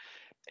opinion,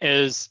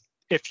 is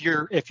if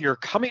you're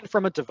coming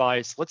from a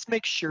device, let's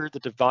make sure the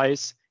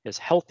device is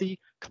healthy,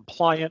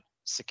 compliant,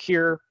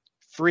 secure,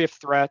 free of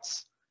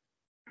threats,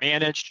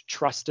 managed,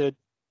 trusted.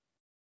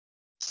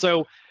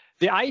 So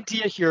the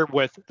idea here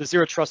with the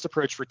Zero Trust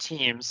approach for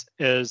Teams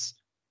is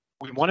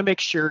we want to make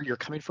sure you're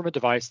coming from a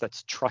device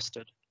that's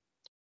trusted,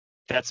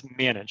 that's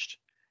managed,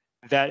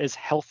 that is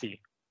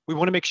healthy. We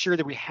want to make sure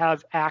that we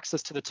have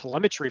access to the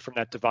telemetry from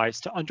that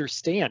device to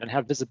understand and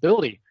have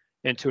visibility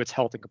into its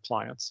health and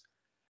compliance.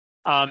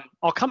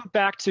 I'll come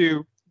back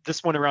to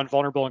this one around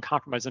vulnerable and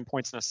compromised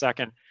endpoints in a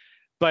second,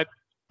 but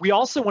we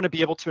also want to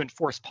be able to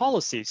enforce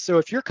policies. So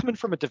if you're coming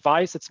from a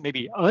device that's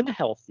maybe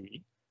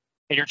unhealthy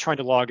and you're trying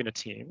to log into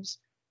Teams,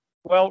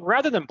 well,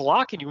 rather than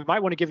blocking you, we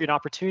might want to give you an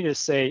opportunity to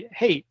say,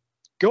 hey,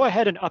 go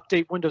ahead and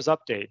update Windows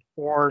Update,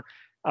 or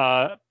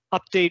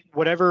update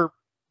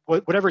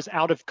whatever's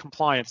out of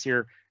compliance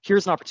here.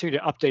 Here's an opportunity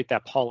to update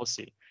that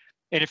policy.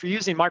 And if you're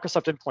using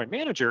Microsoft Endpoint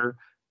Manager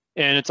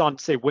and it's on,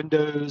 say,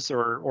 Windows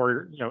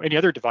or any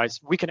other device,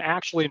 we can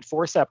actually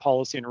enforce that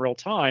policy in real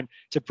time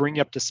to bring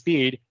you up to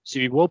speed so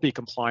you will be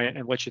compliant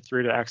and let you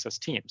through to access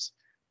Teams.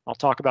 I'll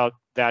talk about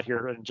that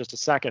here in just a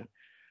second.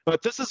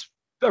 But this is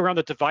around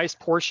the device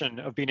portion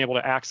of being able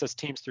to access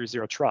Teams through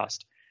Zero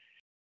Trust.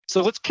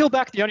 So let's peel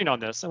back the onion on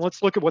this and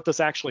let's look at what this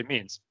actually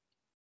means.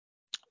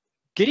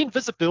 Getting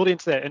visibility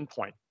into that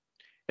endpoint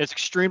is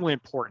extremely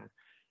important.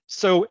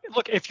 So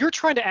look, if you're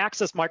trying to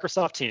access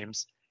Microsoft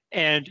Teams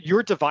and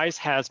your device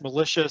has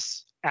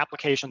malicious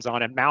applications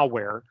on it,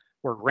 malware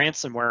or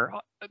ransomware,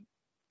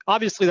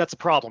 obviously that's a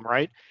problem,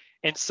 right?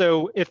 And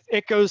so if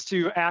it goes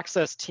to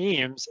access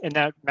Teams and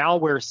that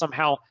malware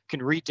somehow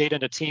can read data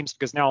into Teams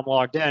because now I'm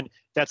logged in,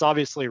 that's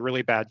obviously a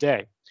really bad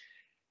day.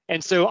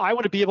 And so I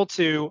want to be able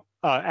to,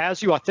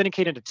 as you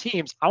authenticate into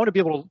Teams, I want to be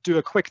able to do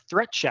a quick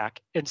threat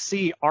check and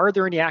see, are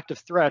there any active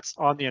threats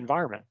on the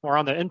environment or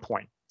on the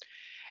endpoint?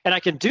 And I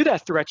can do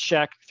that threat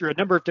check through a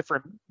number of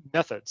different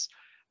methods.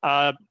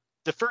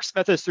 The first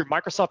method is through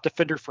Microsoft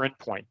Defender for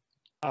Endpoint.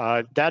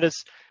 That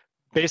is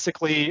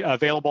basically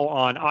available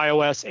on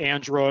iOS,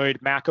 Android,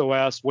 Mac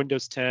OS,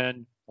 Windows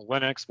 10,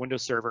 Linux,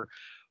 Windows Server.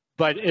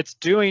 But it's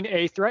doing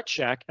a threat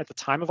check at the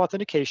time of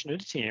authentication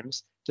into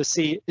Teams to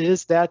see,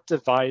 is that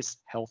device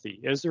healthy?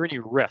 Is there any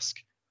risk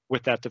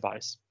with that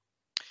device?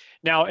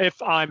 Now,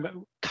 if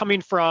I'm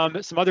coming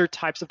from some other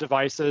types of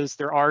devices,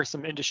 there are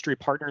some industry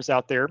partners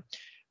out there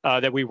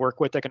that we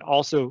work with that can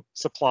also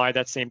supply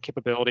that same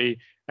capability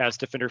as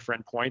Defender for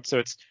Endpoint. So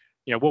it's,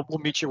 we'll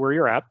meet you where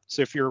you're at.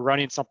 So if you're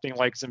running something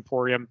like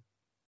Zimperium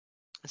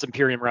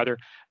rather,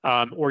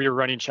 or you're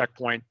running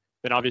Checkpoint,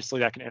 then obviously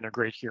that can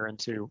integrate here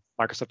into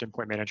Microsoft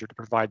Endpoint Manager to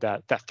provide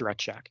that threat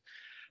check.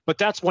 But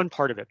that's one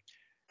part of it.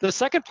 The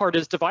second part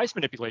is device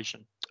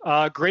manipulation.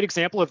 A great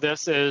example of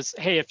this is,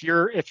 hey, if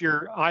your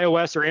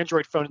iOS or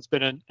Android phone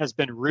has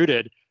been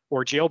rooted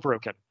or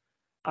jailbroken,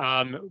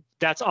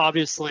 that's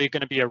obviously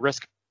going to be a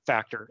risk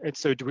factor. And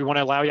so do we want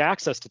to allow you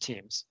access to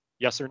Teams?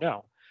 Yes or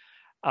no?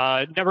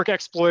 Network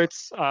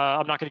exploits,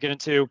 I'm not going to get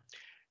into.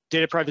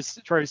 Data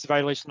privacy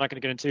violations, I'm not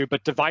going to get into,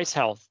 but device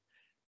health.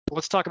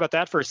 Let's talk about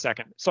that for a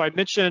second. So I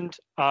mentioned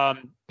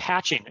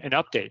patching and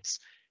updates.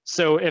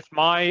 So if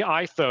my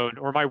iPhone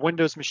or my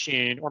Windows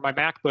machine or my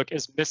MacBook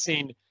is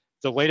missing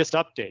the latest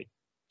update,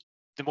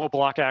 then we'll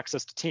block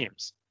access to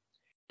Teams.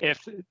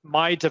 If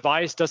my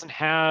device doesn't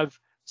have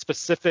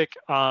specific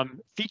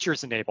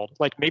features enabled,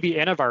 like maybe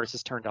antivirus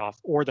is turned off,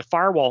 or the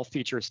firewall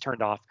feature is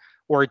turned off,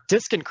 or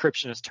disk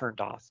encryption is turned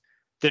off,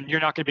 then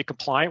you're not going to be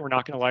compliant. We're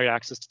not going to allow you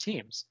access to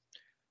Teams.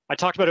 I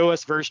talked about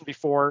OS version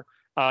before.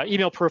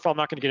 Email profile I'm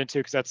not going to get into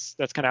because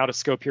that's kind of out of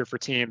scope here for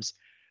Teams.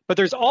 But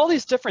there's all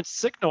these different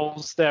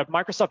signals that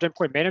Microsoft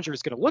Endpoint Manager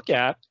is going to look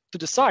at to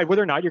decide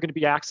whether or not you're going to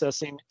be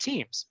accessing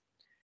Teams.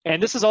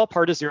 And this is all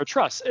part of Zero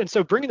Trust. And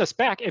so bringing this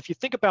back, if you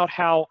think about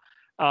how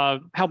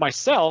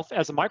myself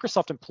as a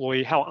Microsoft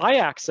employee, how I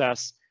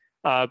access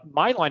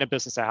my line of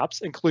business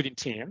apps, including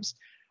Teams,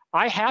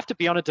 I have to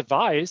be on a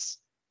device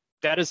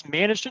that is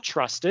managed and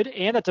trusted,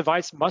 and that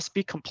device must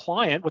be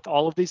compliant with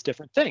all of these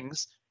different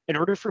things in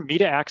order for me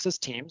to access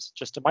Teams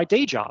just in my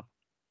day job.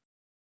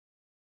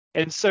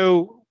 And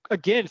so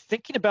again,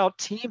 thinking about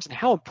Teams and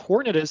how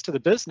important it is to the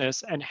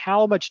business and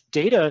how much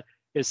data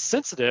is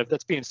sensitive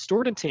that's being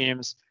stored in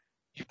Teams,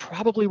 you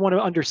probably want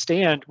to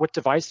understand what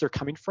device they're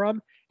coming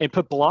from and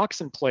put blocks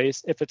in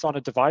place if it's on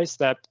a device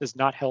that is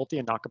not healthy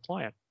and not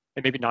compliant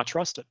and maybe not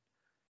trusted.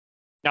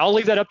 Now I'll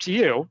leave that up to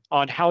you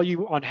on how you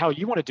want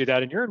to do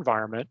that in your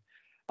environment,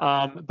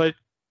 but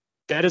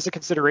that is a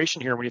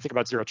consideration here when you think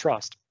about Zero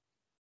Trust.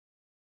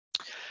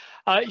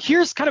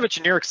 Here's kind of a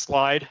generic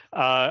slide.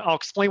 I'll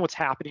explain what's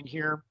happening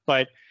here,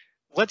 but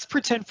let's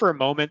pretend for a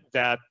moment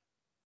that,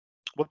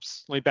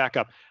 whoops, let me back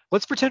up.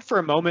 Let's pretend for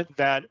a moment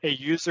that a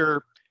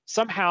user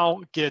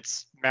somehow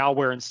gets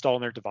malware installed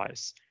on their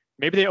device.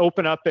 Maybe they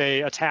open up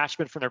a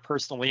attachment from their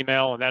personal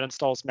email and that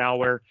installs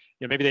malware.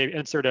 Maybe they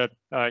insert a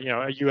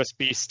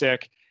USB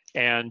stick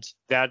and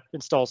that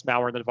installs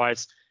malware on the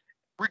device.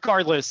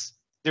 Regardless,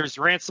 there's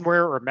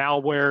ransomware or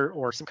malware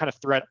or some kind of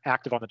threat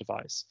active on the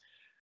device.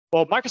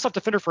 Well, Microsoft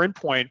Defender for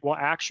Endpoint will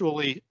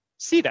actually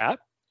see that,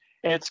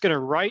 and it's going to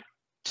write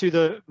to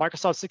the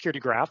Microsoft Security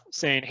Graph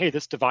saying, hey,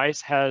 this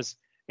device has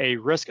a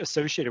risk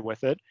associated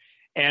with it.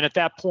 And at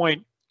that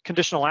point,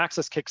 conditional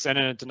access kicks in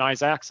and it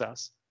denies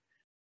access.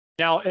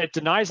 Now, it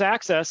denies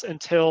access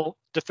until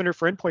Defender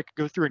for Endpoint can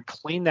go through and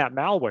clean that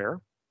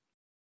malware,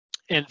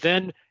 and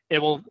then it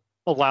will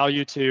allow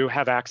you to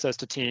have access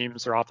to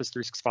Teams or Office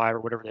 365 or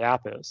whatever the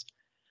app is.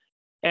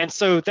 And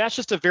so that's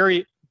just a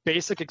very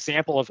basic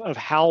example of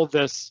how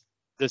this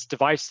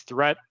device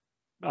threat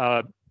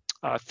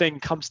thing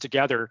comes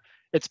together.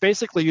 It's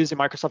basically using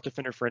Microsoft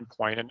Defender for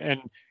Endpoint.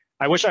 And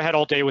I wish I had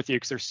all day with you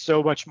because there's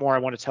so much more I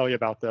want to tell you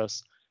about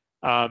this.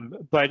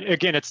 But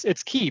again,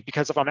 it's key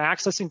because if I'm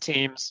accessing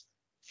Teams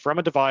from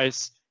a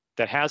device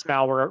that has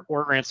malware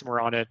or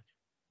ransomware on it,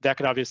 that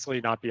could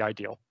obviously not be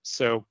ideal.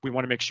 So we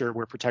want to make sure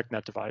we're protecting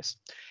that device.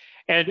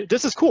 And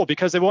this is cool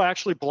because it will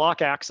actually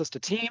block access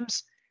to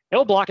Teams.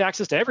 It'll block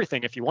access to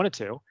everything if you wanted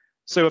to.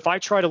 So if I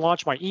try to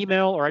launch my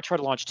email or I try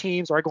to launch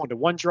Teams or I go into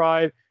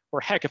OneDrive,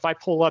 or heck, if I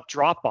pull up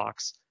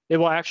Dropbox, it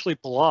will actually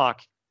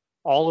block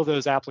all of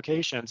those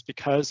applications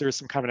because there's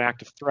some kind of an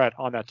active threat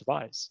on that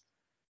device.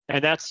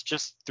 And that's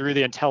just through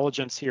the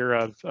intelligence here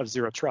of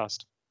Zero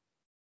Trust.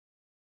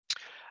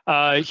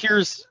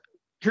 Here's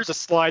a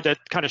slide that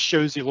kind of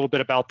shows you a little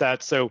bit about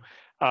that. So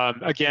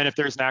again, if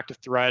there's an active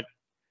threat,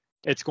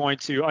 it's going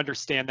to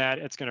understand that.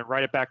 It's going to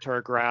write it back to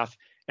our graph.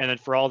 And then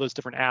for all those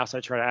different apps I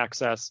try to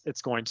access,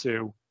 it's going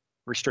to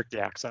restrict the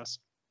access.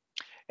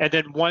 And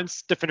then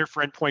once Defender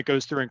for Endpoint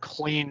goes through and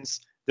cleans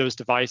those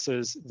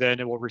devices, then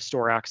it will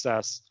restore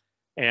access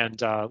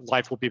and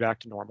life will be back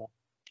to normal.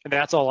 And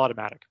that's all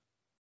automatic.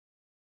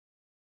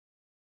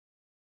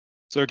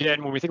 So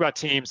again, when we think about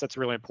Teams, that's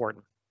really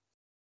important.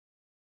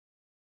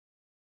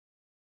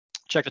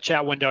 Check the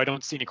chat window. I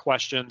don't see any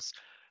questions,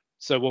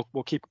 so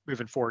we'll keep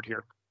moving forward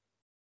here.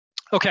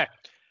 Okay,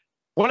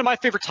 one of my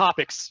favorite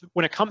topics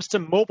when it comes to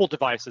mobile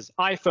devices,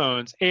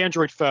 iPhones,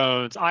 Android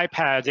phones,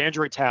 iPads,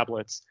 Android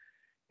tablets,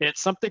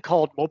 it's something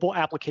called Mobile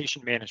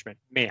Application Management,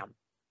 MAM.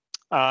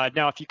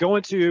 Now, if you go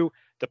into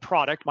the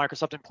product,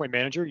 Microsoft Endpoint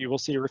Manager, you will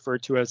see it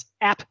referred to as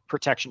app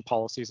protection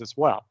policies as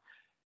well.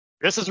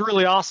 This is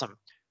really awesome.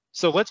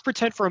 So let's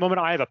pretend for a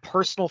moment I have a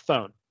personal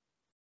phone.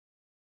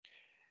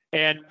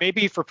 And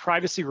maybe for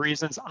privacy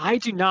reasons, I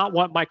do not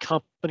want my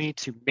company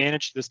to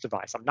manage this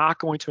device. I'm not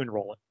going to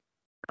enroll it,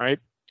 right?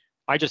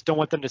 I just don't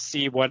want them to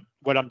see what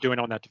I'm doing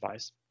on that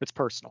device. It's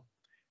personal.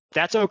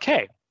 That's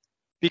okay,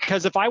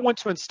 because if I want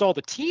to install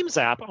the Teams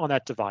app on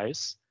that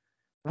device,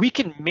 we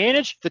can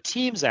manage the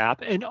Teams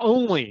app and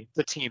only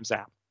the Teams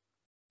app.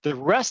 The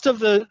rest of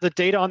the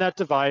data on that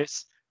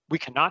device, we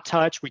cannot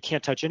touch. We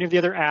can't touch any of the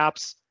other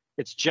apps.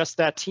 It's just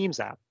that Teams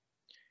app.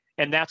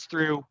 And that's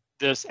through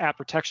this app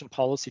protection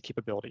policy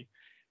capability.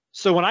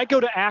 So when I go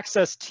to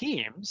access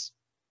Teams,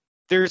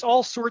 there's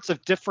all sorts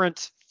of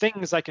different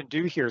things I can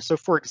do here. So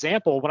for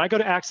example, when I go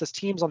to access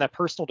Teams on that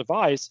personal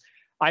device,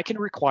 I can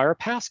require a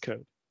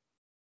passcode.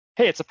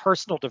 Hey, it's a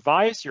personal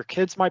device. Your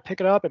kids might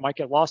pick it up. It might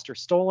get lost or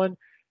stolen.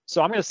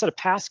 So I'm going to set a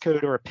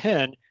passcode or a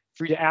PIN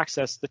for you to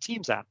access the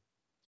Teams app.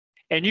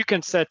 And you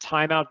can set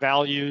timeout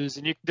values,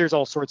 and there's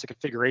all sorts of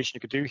configuration you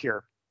could do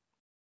here.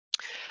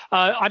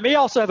 I may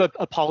also have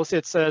a policy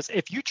that says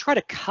if you try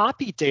to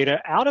copy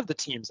data out of the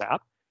Teams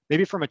app,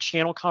 maybe from a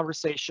channel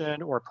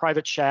conversation or a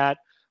private chat,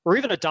 or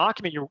even a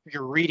document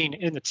you're reading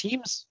in the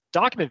Teams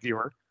document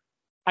viewer,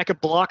 I could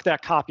block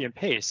that copy and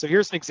paste. So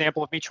here's an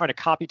example of me trying to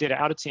copy data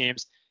out of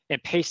Teams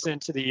and paste it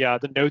into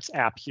the Notes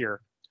app here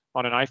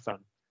on an iPhone.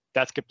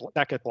 That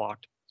gets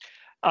blocked.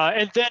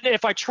 And then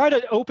if I try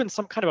to open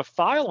some kind of a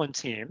file in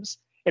Teams,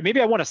 and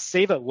maybe I want to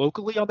save it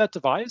locally on that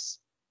device,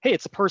 hey,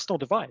 it's a personal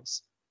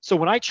device. So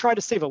when I try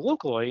to save it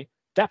locally,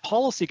 that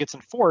policy gets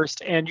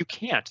enforced and you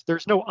can't.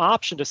 There's no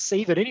option to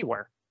save it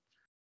anywhere.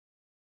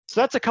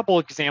 So that's a couple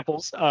of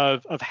examples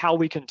of how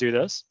we can do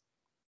this.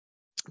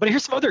 But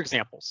here's some other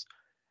examples.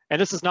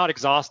 And this is not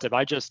exhaustive.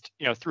 I just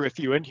threw a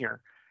few in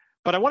here.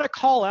 But I want to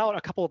call out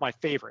a couple of my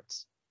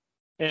favorites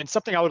and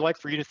something I would like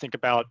for you to think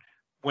about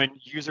when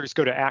users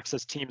go to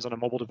access Teams on a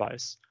mobile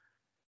device.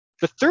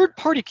 The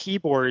third-party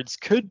keyboards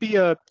could be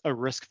a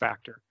risk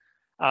factor.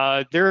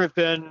 There have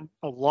been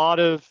a lot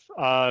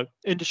of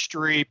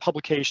industry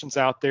publications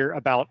out there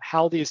about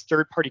how these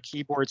third-party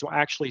keyboards will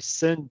actually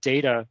send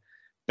data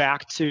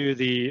back to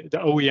the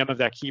OEM of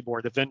that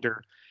keyboard, the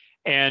vendor.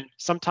 And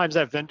sometimes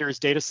that vendor's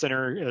data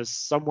center is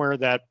somewhere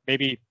that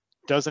maybe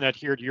doesn't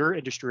adhere to your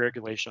industry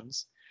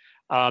regulations.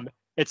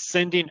 It's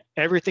sending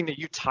everything that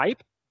you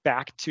type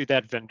back to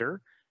that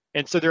vendor.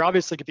 And so there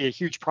obviously could be a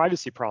huge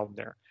privacy problem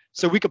there.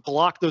 So we could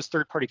block those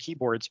third-party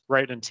keyboards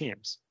right in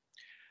Teams.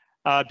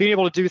 Being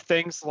able to do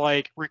things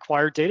like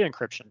require data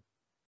encryption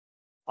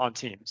on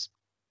Teams.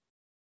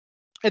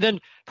 And then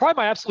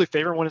probably my absolute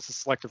favorite one is the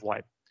selective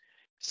wipe.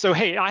 So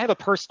hey, I have a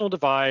personal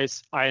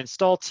device, I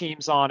install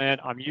Teams on it,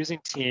 I'm using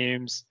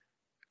Teams,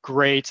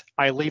 great,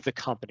 I leave the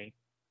company.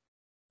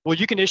 Well,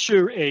 you can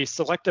issue a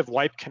selective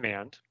wipe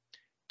command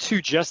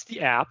to just the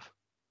app,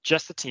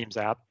 just the Teams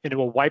app, and it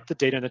will wipe the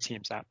data in the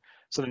Teams app.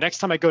 So the next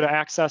time I go to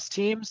access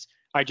Teams,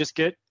 I just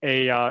get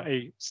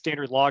a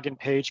standard login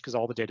page because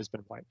all the data has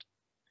been wiped.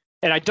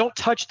 And I don't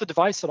touch the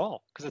device at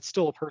all because it's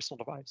still a personal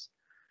device.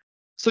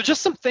 So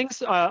just some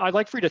things I'd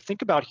like for you to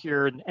think about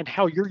here and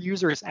how your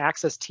users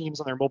access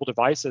Teams on their mobile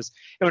devices.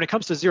 And when it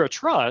comes to Zero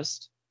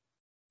Trust,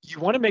 you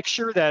want to make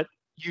sure that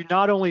you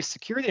not only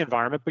secure the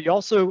environment, but you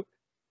also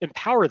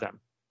empower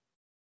them.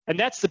 And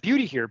that's the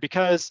beauty here,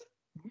 because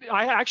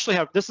I actually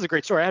have, this is a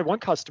great story. I had one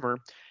customer,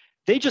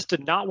 they just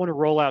did not want to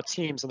roll out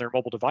Teams on their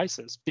mobile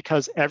devices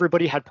because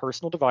everybody had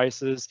personal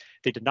devices.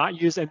 They did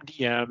not use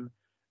MDM,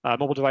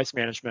 mobile device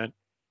management.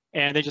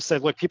 And they just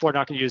said, look, people are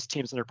not going to use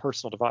Teams on their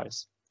personal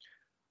device.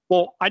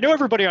 Well, I know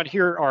everybody on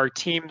here are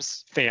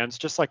Teams fans,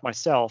 just like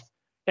myself.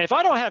 And if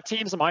I don't have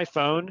Teams on my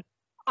phone,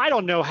 I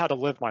don't know how to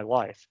live my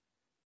life.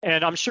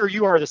 And I'm sure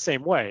you are the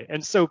same way.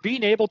 And so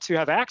being able to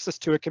have access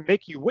to it can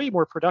make you way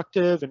more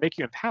productive and make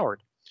you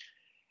empowered.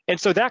 And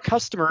so that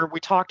customer, we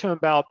talked to him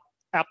about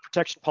app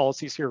protection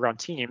policies here around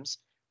Teams.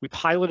 We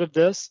piloted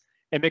this,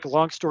 and make a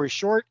long story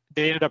short,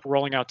 they ended up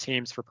rolling out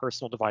Teams for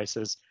personal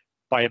devices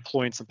by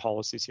employing some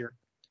policies here.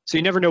 So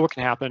you never know what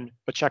can happen,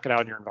 but check it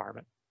out in your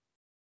environment.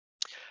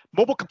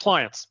 Mobile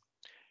compliance.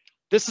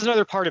 This is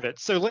another part of it.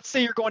 So let's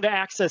say you're going to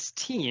access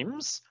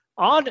Teams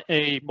on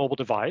a mobile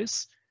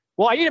device.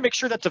 Well, I need to make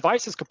sure that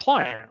device is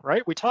compliant,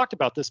 right? We talked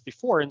about this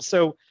before. And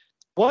so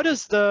what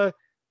does the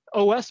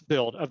OS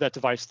build of that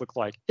device look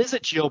like? Is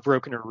it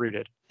jailbroken or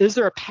rooted? Is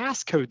there a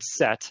passcode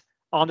set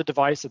on the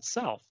device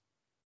itself?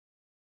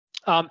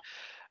 Are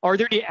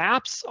there any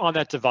apps on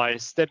that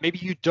device that maybe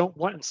you don't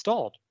want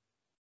installed?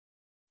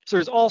 So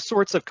there's all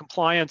sorts of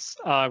compliance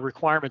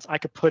requirements I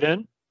could put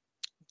in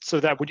so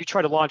that when you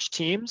try to launch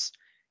Teams,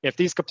 if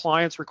these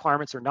compliance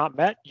requirements are not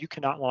met, you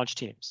cannot launch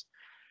Teams.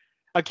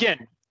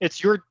 Again,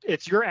 it's your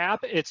app,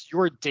 it's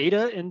your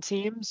data in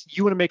Teams.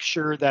 You want to make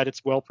sure that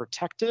it's well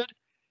protected,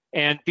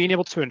 and being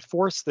able to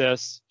enforce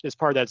this is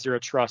part of that zero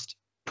trust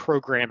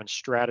program and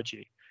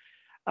strategy.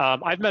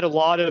 I've met a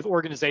lot of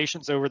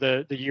organizations over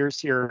the years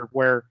here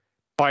where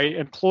by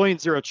employing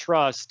zero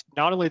trust,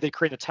 not only are they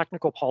creating the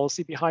technical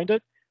policy behind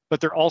it,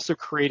 but they're also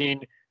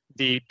creating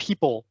the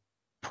people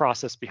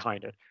process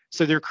behind it.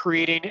 So they're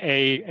creating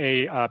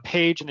a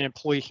page in the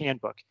employee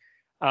handbook.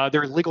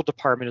 Their legal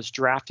department is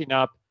drafting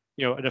up,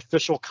 an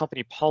official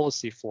company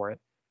policy for it,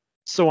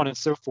 so on and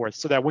so forth.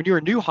 So that when you're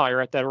a new hire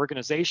at that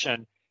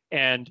organization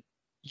and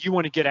you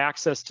want to get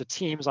access to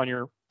Teams on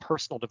your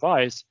personal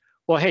device,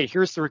 well, hey,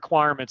 here's the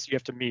requirements you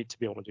have to meet to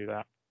be able to do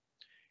that.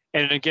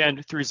 And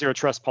again, through zero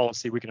trust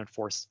policy, we can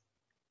enforce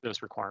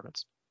those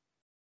requirements.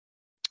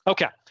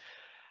 Okay,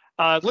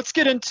 let's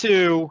get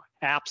into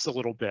apps a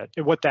little bit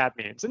and what that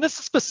means. And this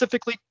is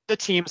specifically the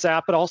Teams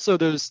app, but also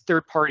those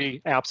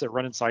third-party apps that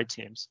run inside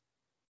Teams.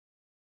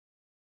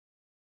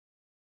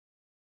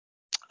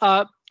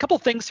 A couple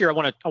things here I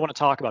want to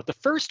talk about. The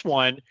first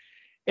one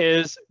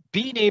is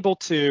being able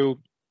to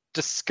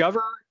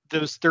discover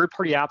those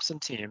third-party apps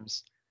and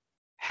Teams,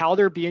 how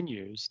they're being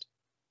used,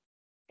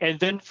 and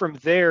then from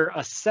there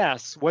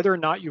assess whether or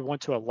not you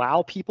want to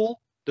allow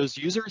people, those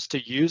users,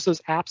 to use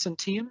those apps and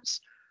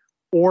Teams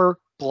or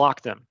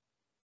block them.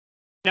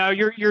 Now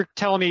you're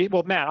telling me,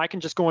 well, Matt, I can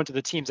just go into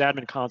the Teams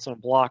admin console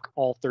and block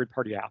all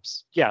third-party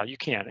apps. Yeah, you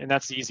can, and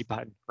that's the easy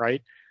button,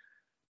 right?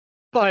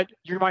 But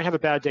you might have a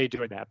bad day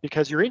doing that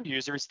because your end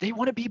users, they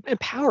want to be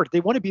empowered.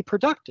 They want to be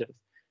productive.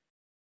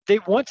 They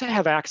want to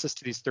have access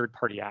to these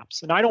third-party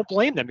apps. And I don't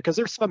blame them because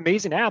there's some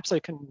amazing apps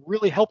that can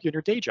really help you in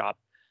your day job.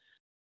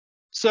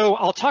 So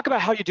I'll talk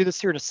about how you do this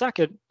here in a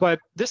second, but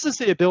this is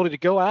the ability to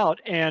go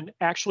out and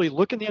actually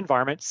look in the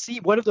environment, see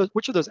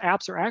which of those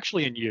apps are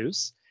actually in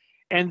use,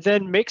 and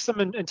then make some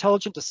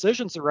intelligent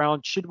decisions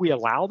around, should we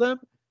allow them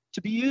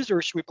to be used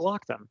or should we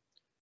block them?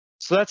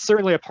 So that's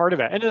certainly a part of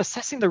it. And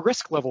assessing the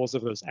risk levels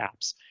of those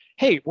apps.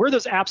 Hey, where are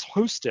those apps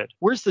hosted?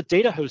 Where's the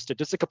data hosted?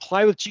 Does it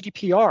comply with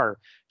GDPR?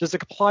 Does it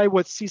comply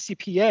with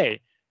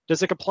CCPA?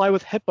 Does it comply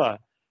with HIPAA?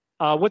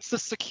 What's the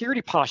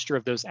security posture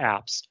of those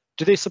apps?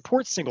 Do they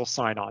support single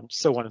sign-on?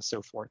 So on and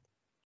so forth.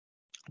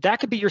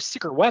 That could be your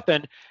secret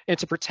weapon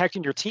into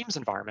protecting your Teams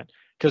environment.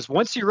 Because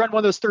once you run one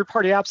of those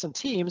third-party apps in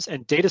Teams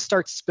and data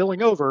starts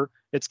spilling over,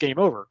 it's game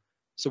over.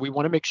 So we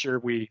want to make sure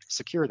we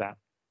secure that.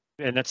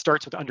 And that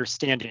starts with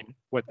understanding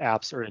what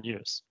apps are in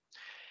use.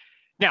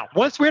 Now,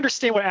 once we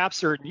understand what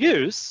apps are in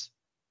use,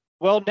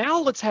 well,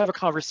 now let's have a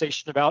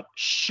conversation about,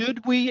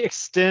 should we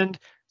extend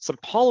some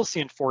policy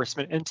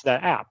enforcement into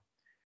that app?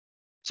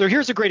 So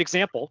here's a great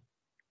example.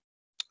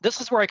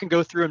 This is where I can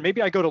go through and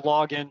maybe I go to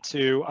log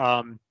into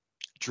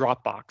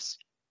Dropbox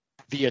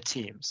via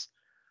Teams.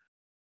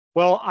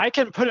 Well, I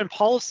can put in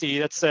policy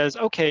that says,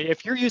 okay,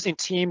 if you're using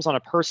Teams on a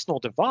personal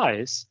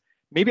device,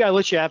 maybe I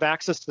let you have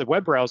access to the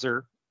web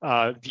browser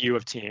view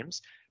of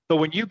Teams, but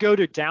when you go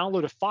to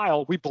download a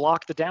file, we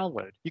block the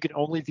download. You can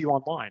only view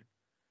online.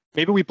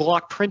 Maybe we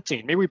block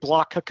printing. Maybe we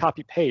block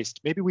copy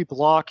paste. Maybe we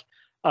block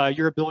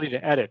your ability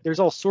to edit. There's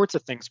all sorts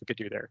of things we could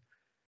do there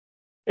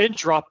in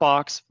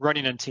Dropbox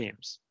running in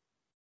Teams.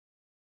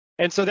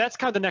 And so that's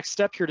kind of the next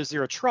step here to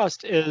zero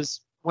trust is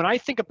when I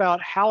think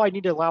about how I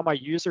need to allow my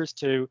users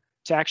to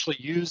actually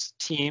use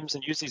Teams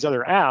and use these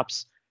other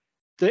apps,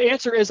 the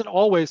answer isn't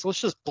always,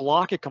 let's just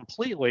block it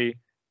completely.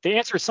 The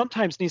answer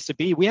sometimes needs to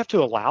be, we have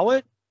to allow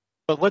it,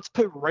 but let's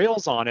put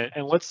rails on it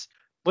and let's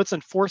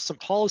enforce some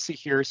policy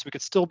here so we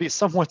could still be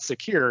somewhat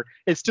secure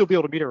and still be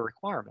able to meet our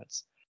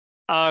requirements.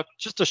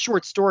 Just a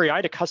short story, I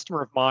had a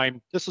customer of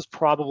mine, this was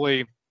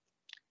probably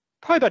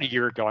about a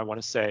year ago, I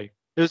want to say.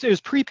 It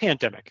was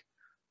pre-pandemic.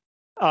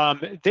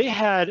 They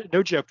had,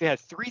 no joke, they had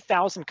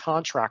 3,000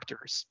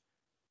 contractors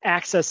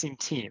accessing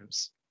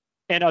Teams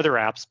and other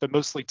apps, but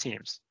mostly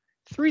Teams.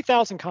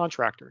 3,000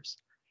 contractors.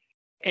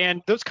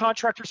 And those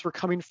contractors were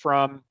coming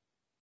from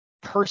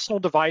personal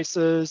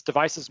devices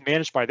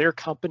managed by their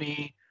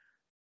company.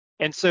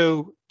 And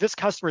so this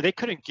customer, they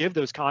couldn't give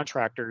those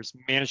contractors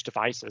managed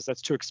devices.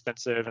 That's too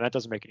expensive and that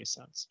doesn't make any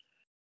sense.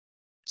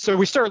 So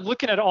we started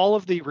looking at all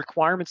of the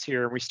requirements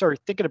here and we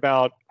started thinking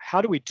about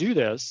how do we do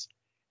this?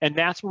 And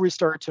that's where we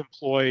started to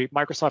employ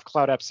Microsoft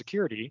Cloud App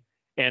Security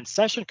and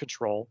session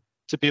control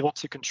to be able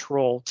to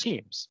control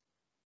Teams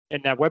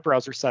in that web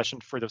browser session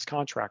for those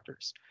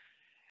contractors.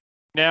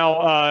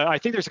 Now, I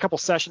think there's a couple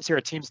sessions here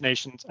at Teams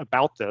Nation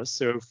about this.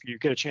 So if you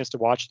get a chance to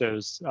watch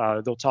those,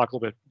 they'll talk a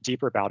little bit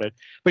deeper about it.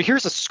 But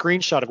here's a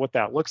screenshot of what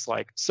that looks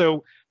like.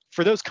 So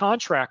for those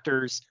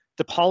contractors,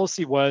 the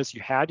policy was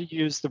you had to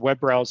use the web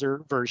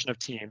browser version of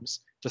Teams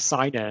to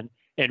sign in.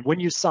 And when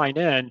you sign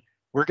in,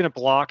 we're going to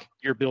block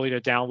your ability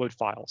to download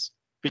files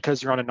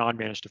because you're on a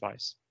non-managed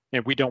device.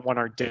 And we don't want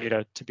our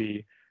data to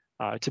be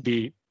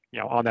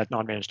on that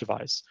non-managed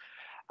device.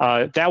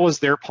 That was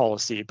their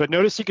policy. But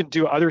notice you can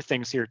do other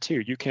things here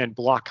too. You can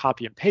block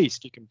copy and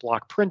paste. You can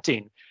block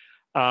printing.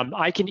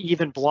 I can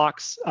even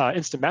block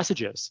instant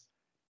messages.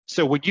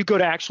 So when you go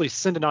to actually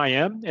send an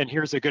IM, and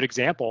here's a good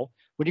example,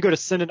 when you go to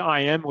send an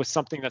IM with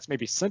something that's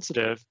maybe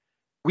sensitive,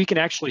 we can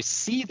actually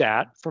see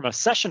that from a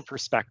session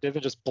perspective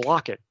and just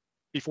block it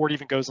before it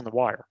even goes on the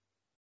wire.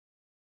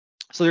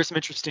 So there's some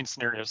interesting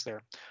scenarios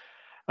there.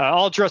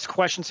 I'll address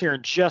questions here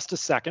in just a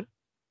second.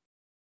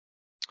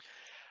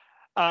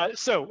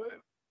 So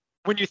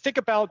when you think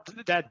about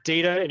that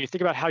data and you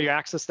think about how you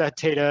access that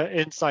data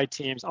inside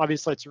Teams,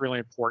 obviously it's really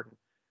important.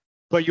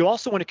 But you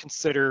also want to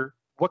consider,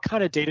 what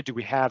kind of data do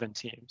we have in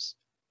Teams?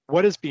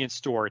 What is being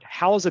stored?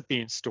 How is it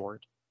being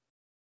stored?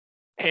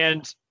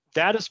 And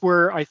that is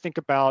where I think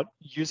about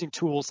using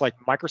tools like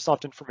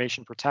Microsoft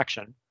Information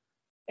Protection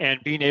and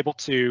being able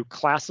to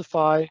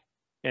classify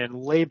and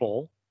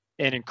label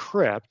and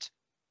encrypt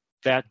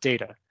that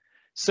data.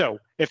 So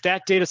if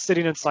that data is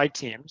sitting inside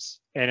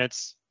Teams and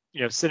it's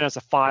sitting as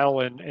a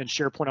file in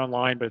SharePoint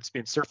Online, but it's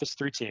being surfaced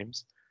through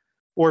Teams,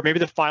 or maybe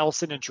the file is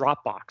sitting in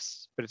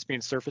Dropbox, but it's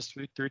being surfaced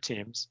through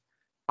Teams,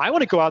 I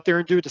want to go out there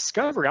and do a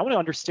discovery. I want to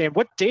understand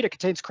what data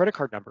contains credit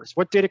card numbers,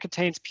 what data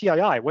contains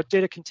PII, what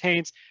data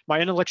contains my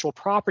intellectual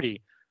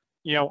property.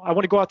 I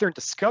want to go out there and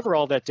discover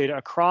all that data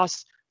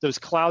across those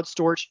cloud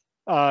storage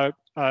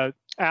apps,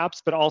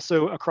 but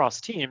also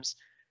across Teams,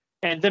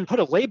 and then put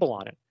a label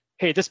on it.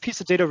 Hey, this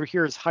piece of data over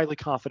here is highly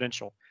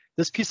confidential.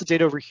 This piece of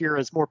data over here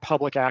is more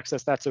public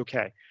access, that's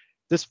okay.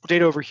 This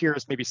data over here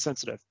is maybe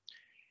sensitive.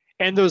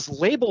 And those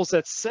labels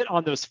that sit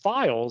on those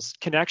files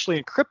can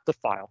actually encrypt the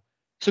file.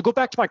 So go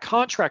back to my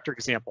contractor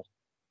example.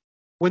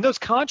 When those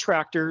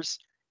contractors,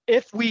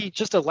 if we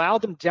just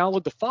allowed them to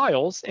download the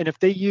files, and if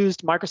they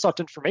used Microsoft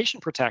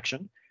Information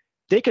Protection,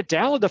 they could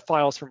download the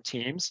files from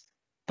Teams,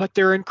 but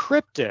they're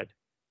encrypted.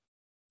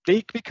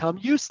 They become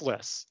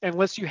useless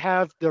unless you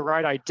have the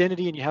right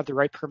identity and you have the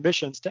right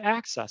permissions to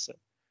access it.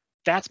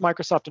 That's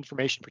Microsoft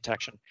Information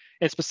Protection,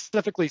 and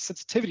specifically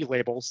sensitivity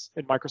labels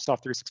in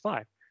Microsoft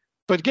 365.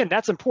 But again,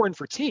 that's important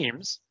for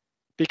Teams,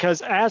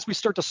 because as we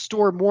start to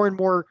store more and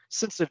more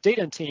sensitive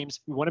data in Teams,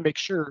 we want to make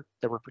sure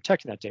that we're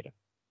protecting that data.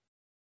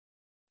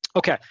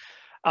 Okay,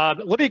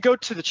 let me go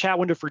to the chat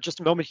window for just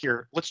a moment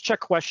here. Let's check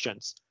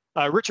questions.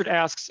 Richard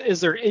asks,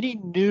 is there any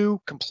new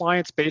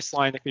compliance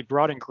baseline that can be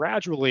brought in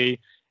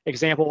gradually?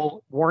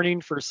 Example, warning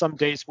for some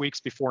days, weeks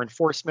before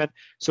enforcement,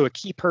 so a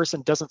key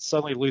person doesn't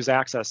suddenly lose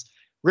access.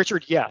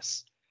 Richard,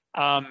 yes.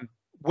 When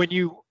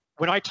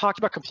I talked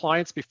about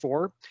compliance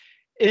before,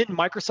 in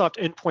Microsoft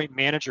Endpoint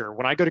Manager,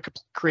 when I go to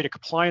create a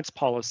compliance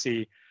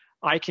policy,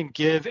 I can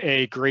give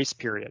a grace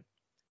period.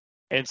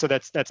 And so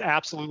that's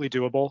absolutely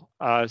doable.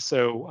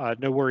 So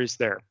no worries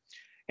there.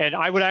 And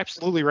I would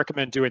absolutely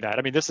recommend doing that.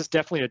 I mean, this is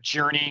definitely a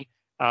journey.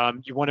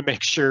 You want to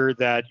make sure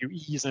that you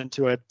ease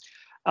into it.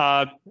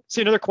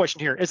 See another question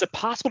here. Is it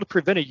possible to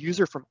prevent a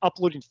user from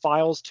uploading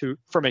files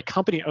from a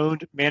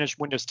company-owned managed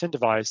Windows 10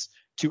 device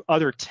to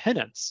other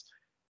tenants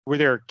where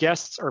there are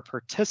guests or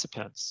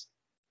participants?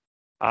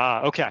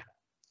 Okay.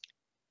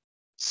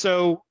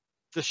 So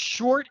the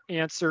short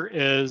answer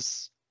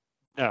is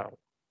no.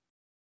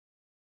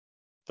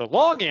 The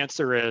long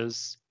answer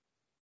is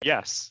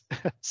yes.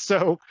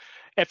 So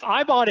if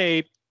I'm on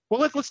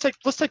let's take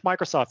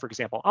Microsoft, for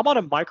example. I'm on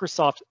a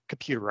Microsoft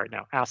computer right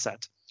now,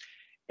 asset.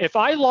 If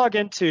I log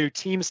into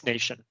Teams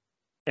Nation,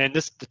 and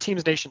the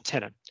Teams Nation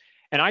tenant,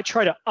 and I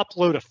try to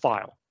upload a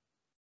file,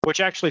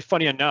 which actually,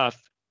 funny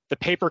enough, the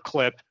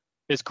paperclip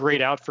is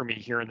grayed out for me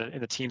here in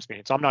the Teams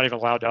meeting, so I'm not even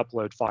allowed to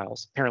upload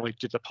files, apparently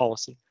due to the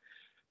policy.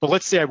 But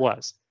let's say I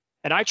was,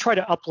 and I try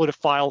to upload a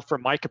file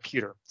from my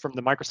computer, from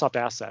the Microsoft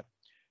asset.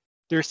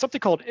 There's something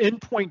called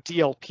Endpoint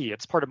DLP.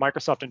 It's part of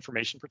Microsoft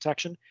Information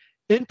Protection.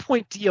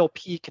 Endpoint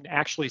DLP can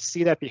actually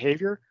see that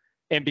behavior,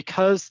 and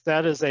because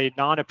that is a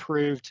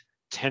non-approved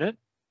tenant,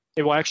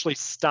 it will actually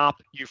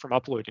stop you from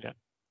uploading it.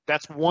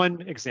 That's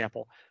one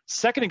example.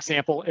 Second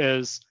example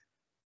is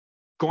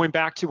going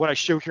back to what I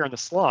show here on the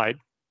slide.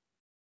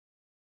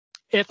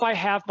 If I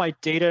have my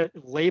data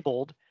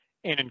labeled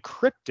and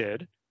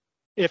encrypted,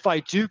 if I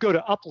do go to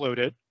upload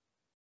it,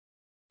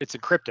 it's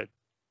encrypted.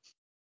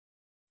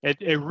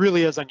 It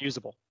really is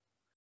unusable.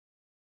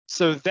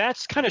 So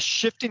that's kind of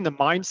shifting the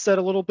mindset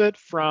a little bit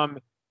from,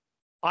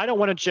 I don't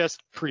want to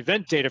just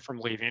prevent data from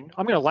leaving.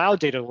 I'm going to allow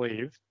data to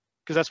leave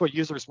because that's what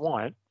users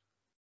want.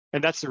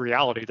 And that's the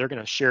reality. They're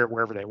going to share it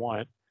wherever they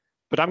want.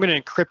 But I'm going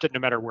to encrypt it no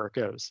matter where it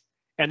goes.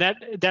 And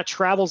that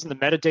travels in the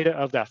metadata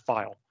of that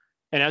file.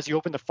 And as you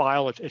open the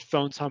file, it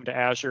phones home to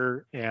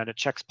Azure and it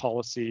checks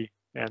policy.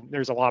 And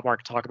there's a lot more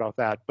to talk about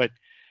that. But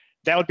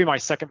that would be my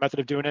second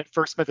method of doing it.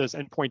 First method is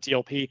endpoint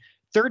DLP.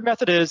 Third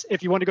method is,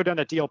 if you want to go down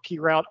that DLP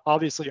route,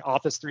 obviously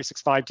Office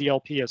 365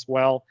 DLP as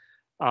well.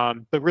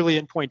 But really,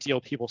 endpoint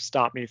DLP will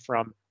stop me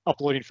from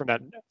uploading from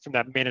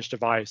that managed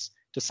device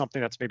to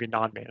something that's maybe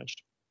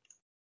non-managed.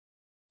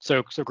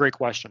 So great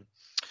question.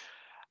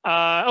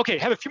 Okay,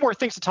 have a few more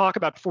things to talk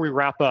about before we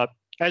wrap up.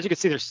 As you can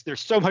see,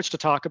 there's so much to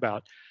talk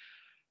about.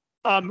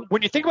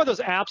 When you think about those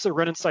apps that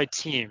run inside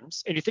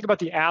Teams, and you think about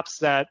the apps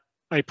that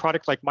a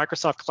product like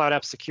Microsoft Cloud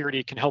App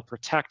Security can help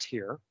protect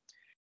here.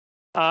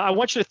 I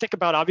want you to think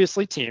about,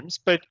 obviously, Teams,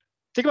 but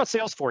think about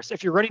Salesforce.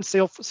 If you're running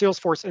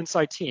Salesforce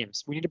inside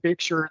Teams, we need to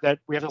make sure that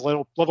we have a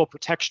level of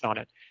protection on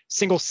it.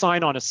 Single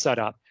sign-on is set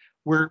up.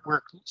 We're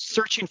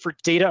searching for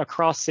data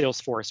across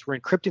Salesforce. We're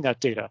encrypting that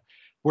data.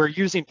 We're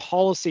using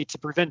policy to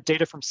prevent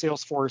data from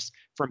Salesforce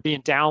from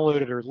being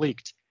downloaded or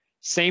leaked.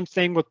 Same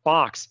thing with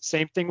Box,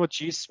 same thing with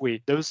G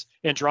Suite, those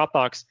and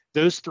Dropbox,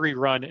 those three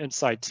run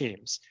inside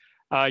Teams.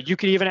 You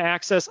can even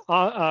access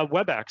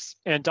WebEx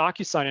and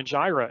DocuSign and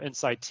Jira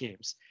inside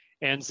Teams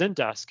and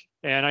Zendesk.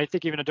 And I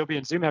think even Adobe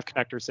and Zoom have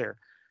connectors there.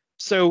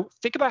 So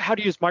think about how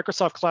to use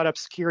Microsoft Cloud App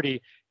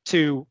Security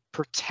to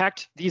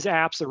protect these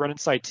apps that run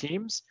inside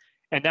Teams,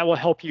 and that will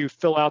help you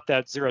fill out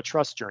that zero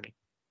trust journey.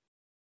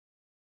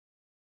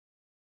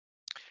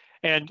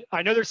 And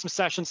I know there's some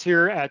sessions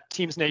here at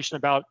Teams Nation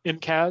about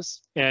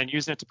MCAS and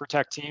using it to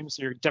protect Teams.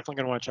 So you're definitely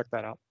going to want to check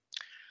that out.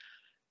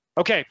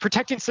 Okay,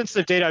 protecting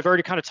sensitive data. I've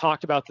already kind of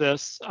talked about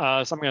this, so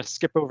I'm going to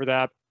skip over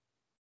that.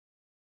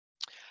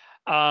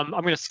 I'm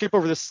going to skip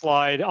over this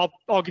slide.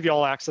 I'll give you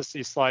all access to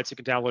these slides so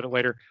you can download it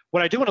later.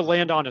 What I do want to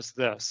land on is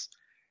this.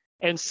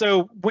 And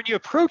so when you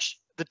approach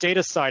the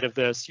data side of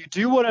this, you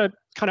do want to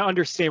kind of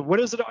understand what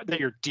is it that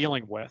you're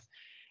dealing with.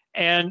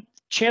 And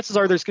chances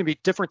are there's going to be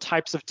different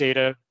types of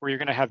data where you're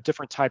going to have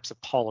different types of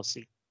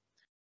policy.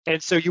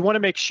 And so you want to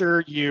make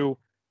sure you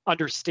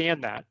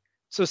understand that.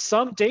 So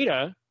some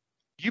data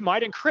you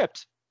might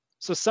encrypt.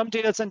 So some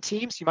data that's in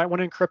Teams, you might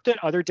want to encrypt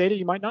it. Other data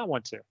you might not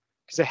want to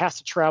because it has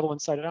to travel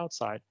inside and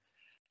outside.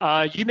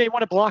 You may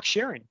want to block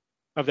sharing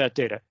of that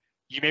data.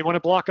 You may want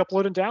to block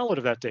upload and download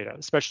of that data,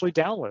 especially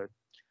download.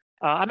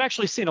 I'm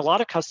actually seeing a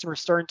lot of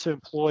customers starting to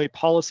employ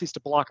policies to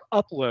block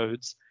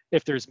uploads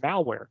if there's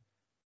malware.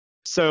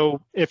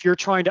 So if you're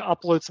trying to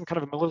upload some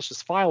kind of a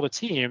malicious file to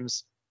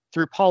Teams,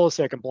 through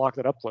policy, I can block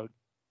that upload.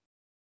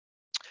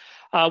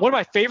 One of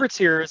my favorites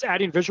here is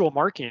adding visual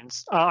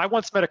markings. I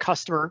once met a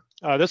customer,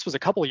 this was a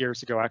couple of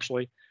years ago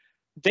actually.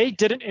 They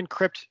didn't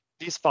encrypt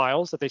these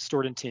files that they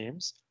stored in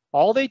Teams.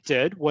 All they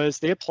did was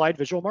they applied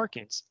visual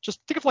markings. Just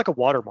think of like a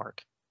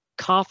watermark,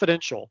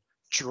 confidential,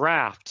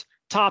 draft,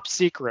 top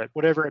secret,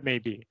 whatever it may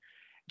be,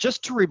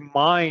 just to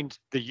remind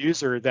the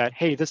user that,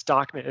 hey, this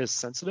document is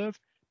sensitive,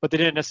 but they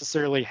didn't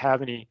necessarily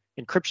have any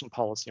encryption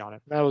policy on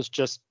it. That was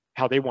just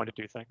how they wanted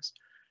to do things.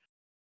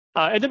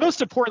 And then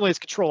most importantly is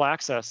control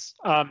access.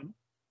 I'm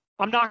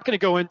not going to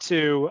go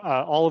into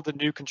all of the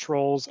new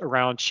controls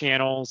around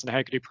channels and how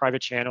you can do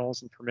private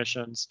channels and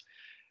permissions,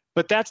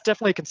 but that's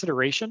definitely a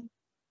consideration.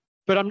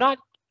 But I'm not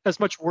as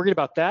much worried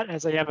about that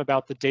as I am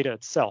about the data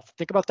itself.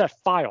 Think about that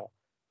file.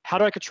 How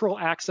do I control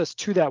access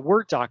to that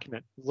Word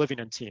document living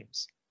in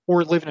Teams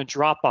or living in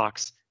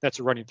Dropbox that's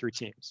running through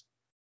Teams?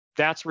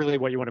 That's really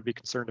what you want to be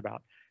concerned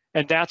about.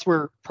 And that's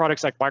where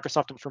products like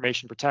Microsoft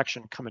Information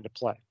Protection come into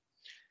play.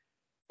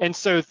 And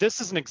so this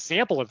is an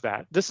example of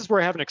that. This is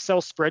where I have an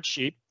Excel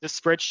spreadsheet. This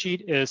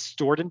spreadsheet is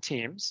stored in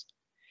Teams.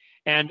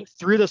 And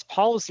through this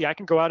policy, I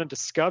can go out and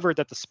discover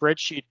that the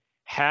spreadsheet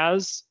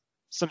has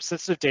some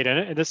sensitive data in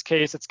it. In this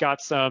case, it's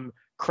got some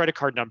credit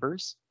card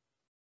numbers.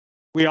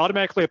 We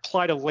automatically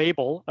applied a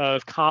label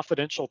of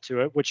confidential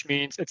to it, which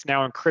means it's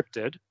now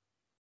encrypted.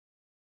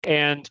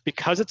 And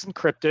because it's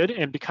encrypted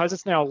and because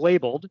it's now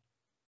labeled,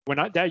 when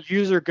that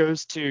user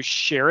goes to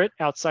share it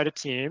outside of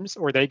Teams,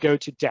 or they go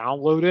to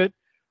download it,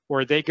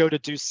 or they go to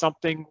do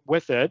something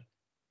with it,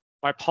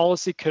 my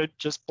policy could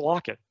just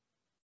block it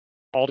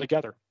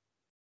altogether.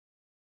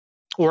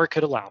 Or it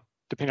could allow,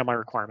 depending on my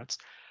requirements.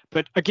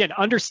 But again,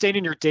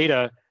 understanding your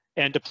data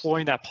and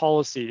deploying that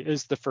policy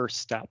is the first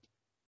step.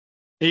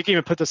 And you can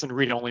even put this in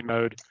read-only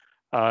mode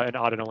and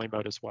audit-only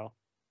mode as well.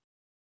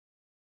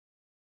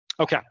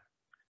 Okay,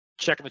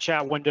 checking the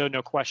chat window,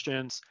 no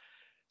questions.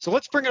 So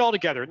let's bring it all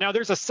together. Now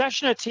there's a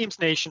session at Teams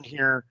Nation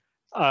here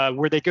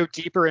where they go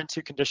deeper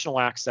into conditional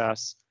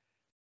access.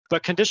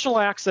 But conditional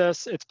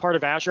access, it's part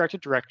of Azure Active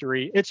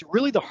Directory. It's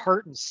really the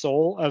heart and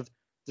soul of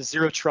the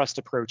zero trust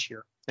approach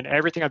here and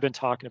everything I've been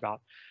talking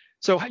about.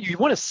 So you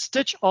want to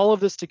stitch all of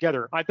this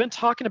together. I've been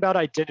talking about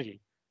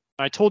identity.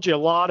 I told you a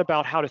lot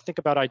about how to think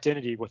about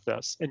identity with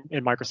this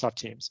in Microsoft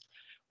Teams.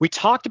 We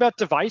talked about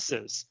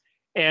devices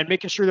and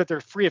making sure that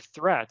they're free of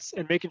threats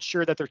and making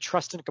sure that they're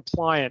trusted and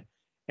compliant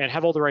and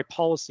have all the right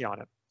policy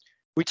on it.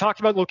 We talked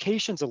about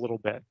locations a little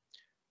bit.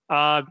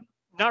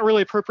 Not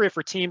really appropriate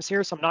for Teams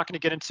here, so I'm not going to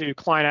get into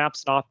client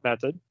apps and auth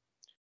method,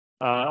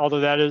 although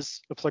that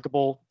is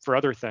applicable for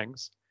other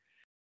things.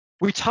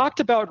 We talked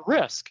about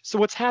risk. So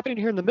what's happening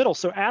here in the middle?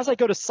 So as I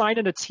go to sign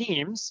into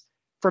Teams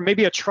from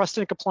maybe a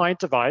trusted and compliant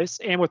device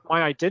and with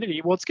my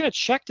identity, well, it's going to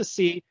check to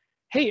see,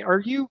 hey, are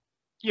you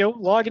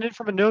logging in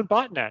from a known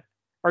botnet?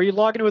 Are you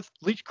logging in with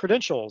leaked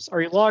credentials?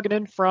 Are you logging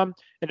in from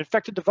an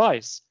infected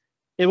device?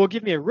 It will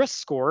give me a risk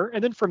score.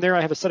 And then from there,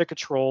 I have a set of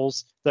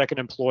controls that I can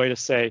employ to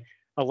say,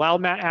 allow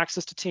Matt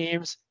access to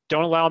Teams,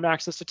 don't allow him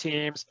access to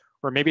Teams,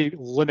 or maybe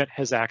limit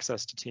his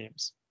access to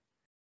Teams.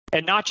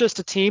 And not just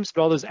to Teams,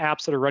 but all those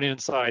apps that are running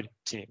inside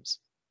Teams.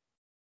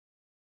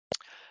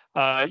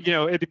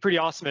 It'd be pretty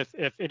awesome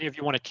if any of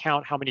you want to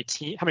count how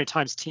many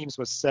times Teams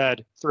was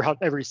said throughout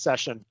every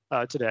session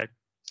today.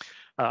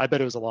 I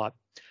bet it was a lot.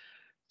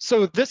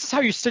 So this is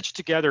how you stitch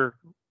together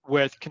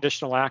with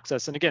conditional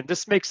access. And again,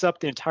 this makes up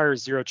the entire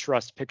zero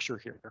trust picture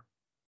here.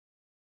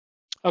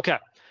 Okay,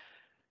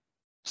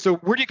 so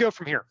where do you go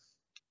from here?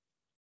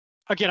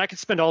 Again, I could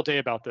spend all day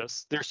about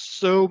this. There's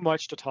so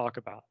much to talk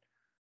about.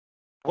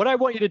 What I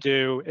want you to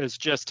do is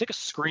just take a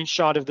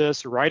screenshot of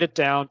this, write it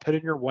down, put it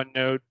in your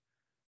OneNote,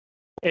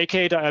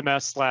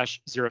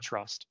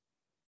 aka.ms/zerotrust.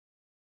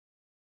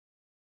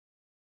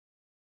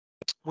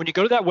 When you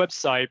go to that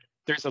website,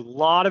 there's a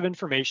lot of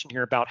information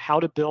here about how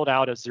to build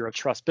out a zero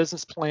trust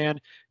business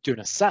plan, do an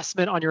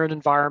assessment on your own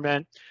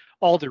environment,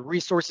 all the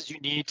resources you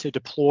need to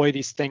deploy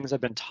these things I've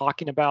been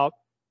talking about,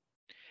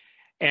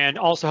 and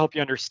also help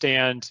you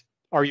understand,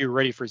 are you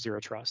ready for zero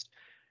trust?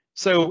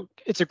 So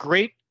it's a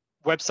great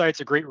website, it's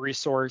a great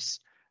resource.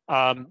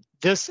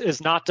 This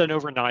is not done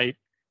overnight.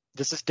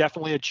 This is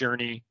definitely a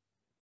journey.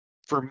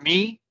 For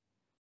me,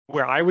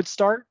 where I would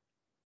start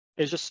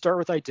is just start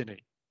with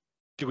identity.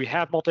 Do we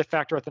have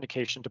multi-factor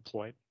authentication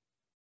deployed?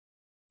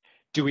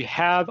 Do we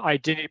have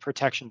identity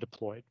protection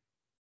deployed?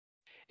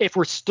 If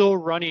we're still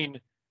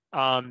running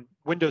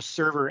Windows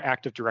Server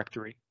Active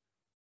Directory,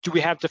 do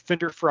we have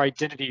Defender for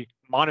Identity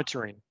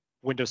monitoring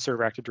Windows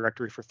Server Active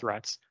Directory for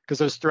threats? Because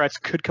those threats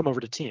could come over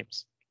to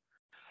Teams.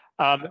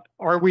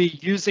 Are we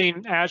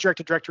using Azure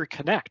Active Directory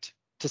Connect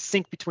to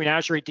sync between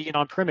Azure AD and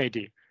on-prem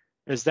AD?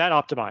 Is that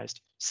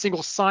optimized?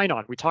 Single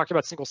sign-on, we talked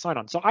about single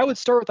sign-on. So I would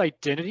start with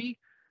identity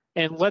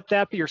and let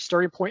that be your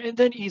starting point, and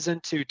then ease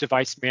into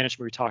device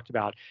management we talked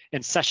about,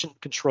 and session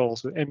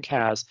controls with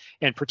MCAS,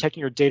 and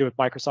protecting your data with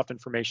Microsoft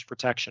Information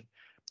Protection.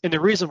 And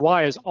the reason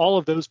why is all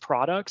of those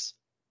products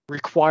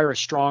require a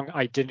strong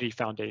identity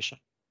foundation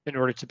in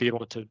order to be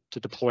able to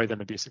deploy them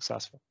and be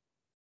successful.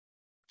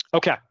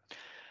 Okay.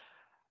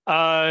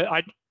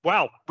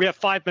 Wow, we have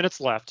 5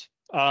 minutes left.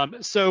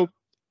 So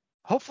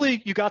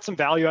hopefully you got some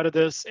value out of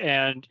this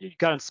and you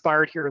got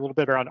inspired here a little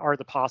bit around Are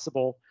the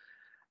Possible.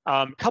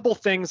 Couple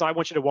things I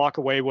want you to walk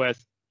away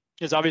with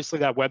is obviously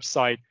that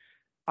website.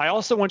 I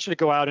also want you to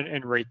go out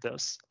and rate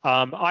this.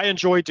 I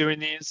enjoy doing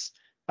these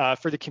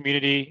for the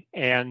community,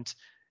 and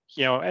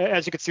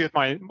as you can see with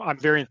I'm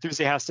very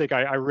enthusiastic.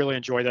 I really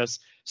enjoy this.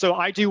 So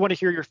I do want to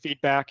hear your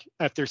feedback.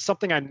 If there's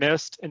something I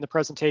missed in the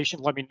presentation,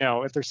 let me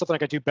know. If there's something I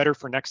can do better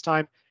for next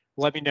time,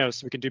 let me know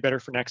so we can do better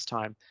for next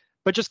time.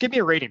 But just give me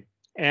a rating,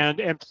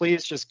 and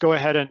please just go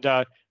ahead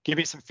and give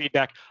me some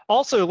feedback.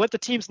 Also, let the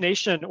Teams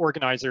Nation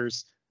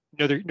organizers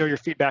know your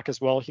feedback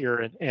as well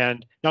here,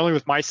 and not only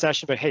with my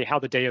session, but hey, how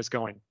the day is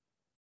going.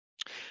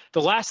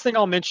 The last thing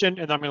I'll mention,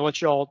 and I'm going to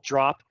let you all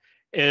drop,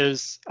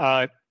 is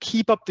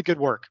keep up the good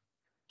work.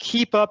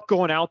 Keep up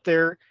going out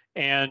there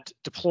and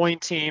deploying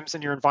teams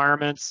in your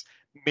environments,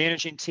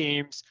 managing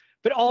teams,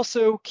 but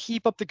also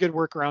keep up the good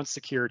work around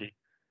security.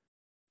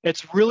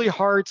 It's really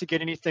hard to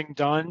get anything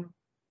done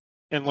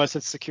unless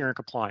it's secure and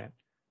compliant.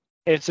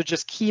 And so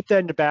just keep that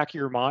in the back of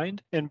your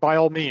mind, and by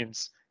all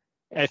means,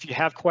 if you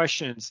have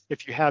questions,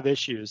 if you have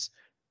issues,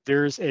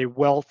 there's a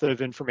wealth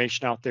of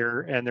information out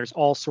there, and there's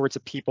all sorts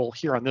of people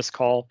here on this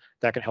call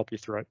that can help you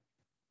through it.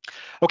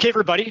 Okay,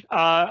 everybody,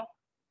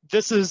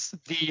 this is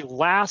the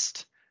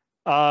last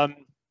time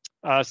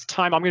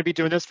I'm going to be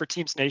doing this for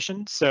Teams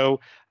Nation. So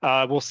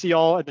we'll see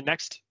y'all in the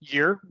next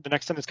year. The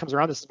next time this comes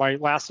around, this is my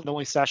last and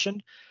only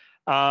session.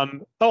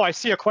 Oh, I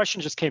see a question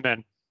just came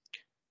in.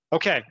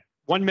 Okay,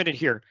 1 minute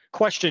here.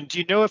 Question, do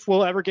you know if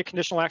we'll ever get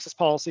conditional access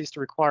policies to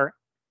require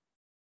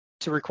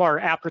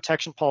app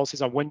protection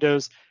policies on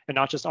Windows and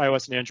not just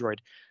iOS and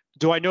Android?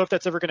 Do I know if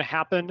that's ever going to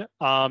happen?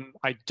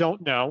 I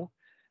don't know.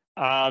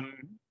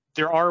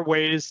 There are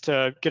ways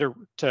to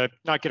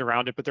not get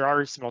around it, but there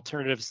are some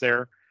alternatives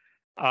there.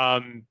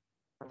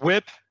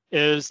 WIP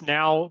is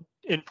now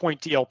endpoint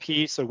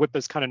DLP, so WIP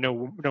is kind of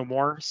no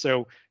more.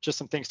 So just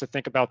some things to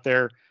think about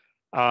there.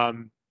 But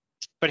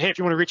hey, if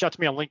you want to reach out to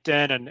me on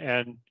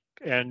LinkedIn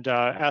and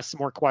ask some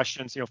more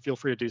questions, feel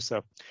free to do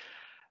so.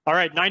 All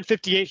right,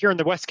 9:58 here on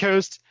the West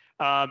Coast.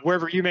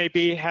 Wherever you may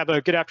be, have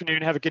a good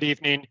afternoon, have a good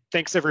evening.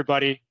 Thanks,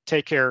 everybody.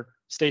 Take care.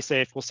 Stay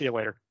safe. We'll see you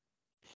later.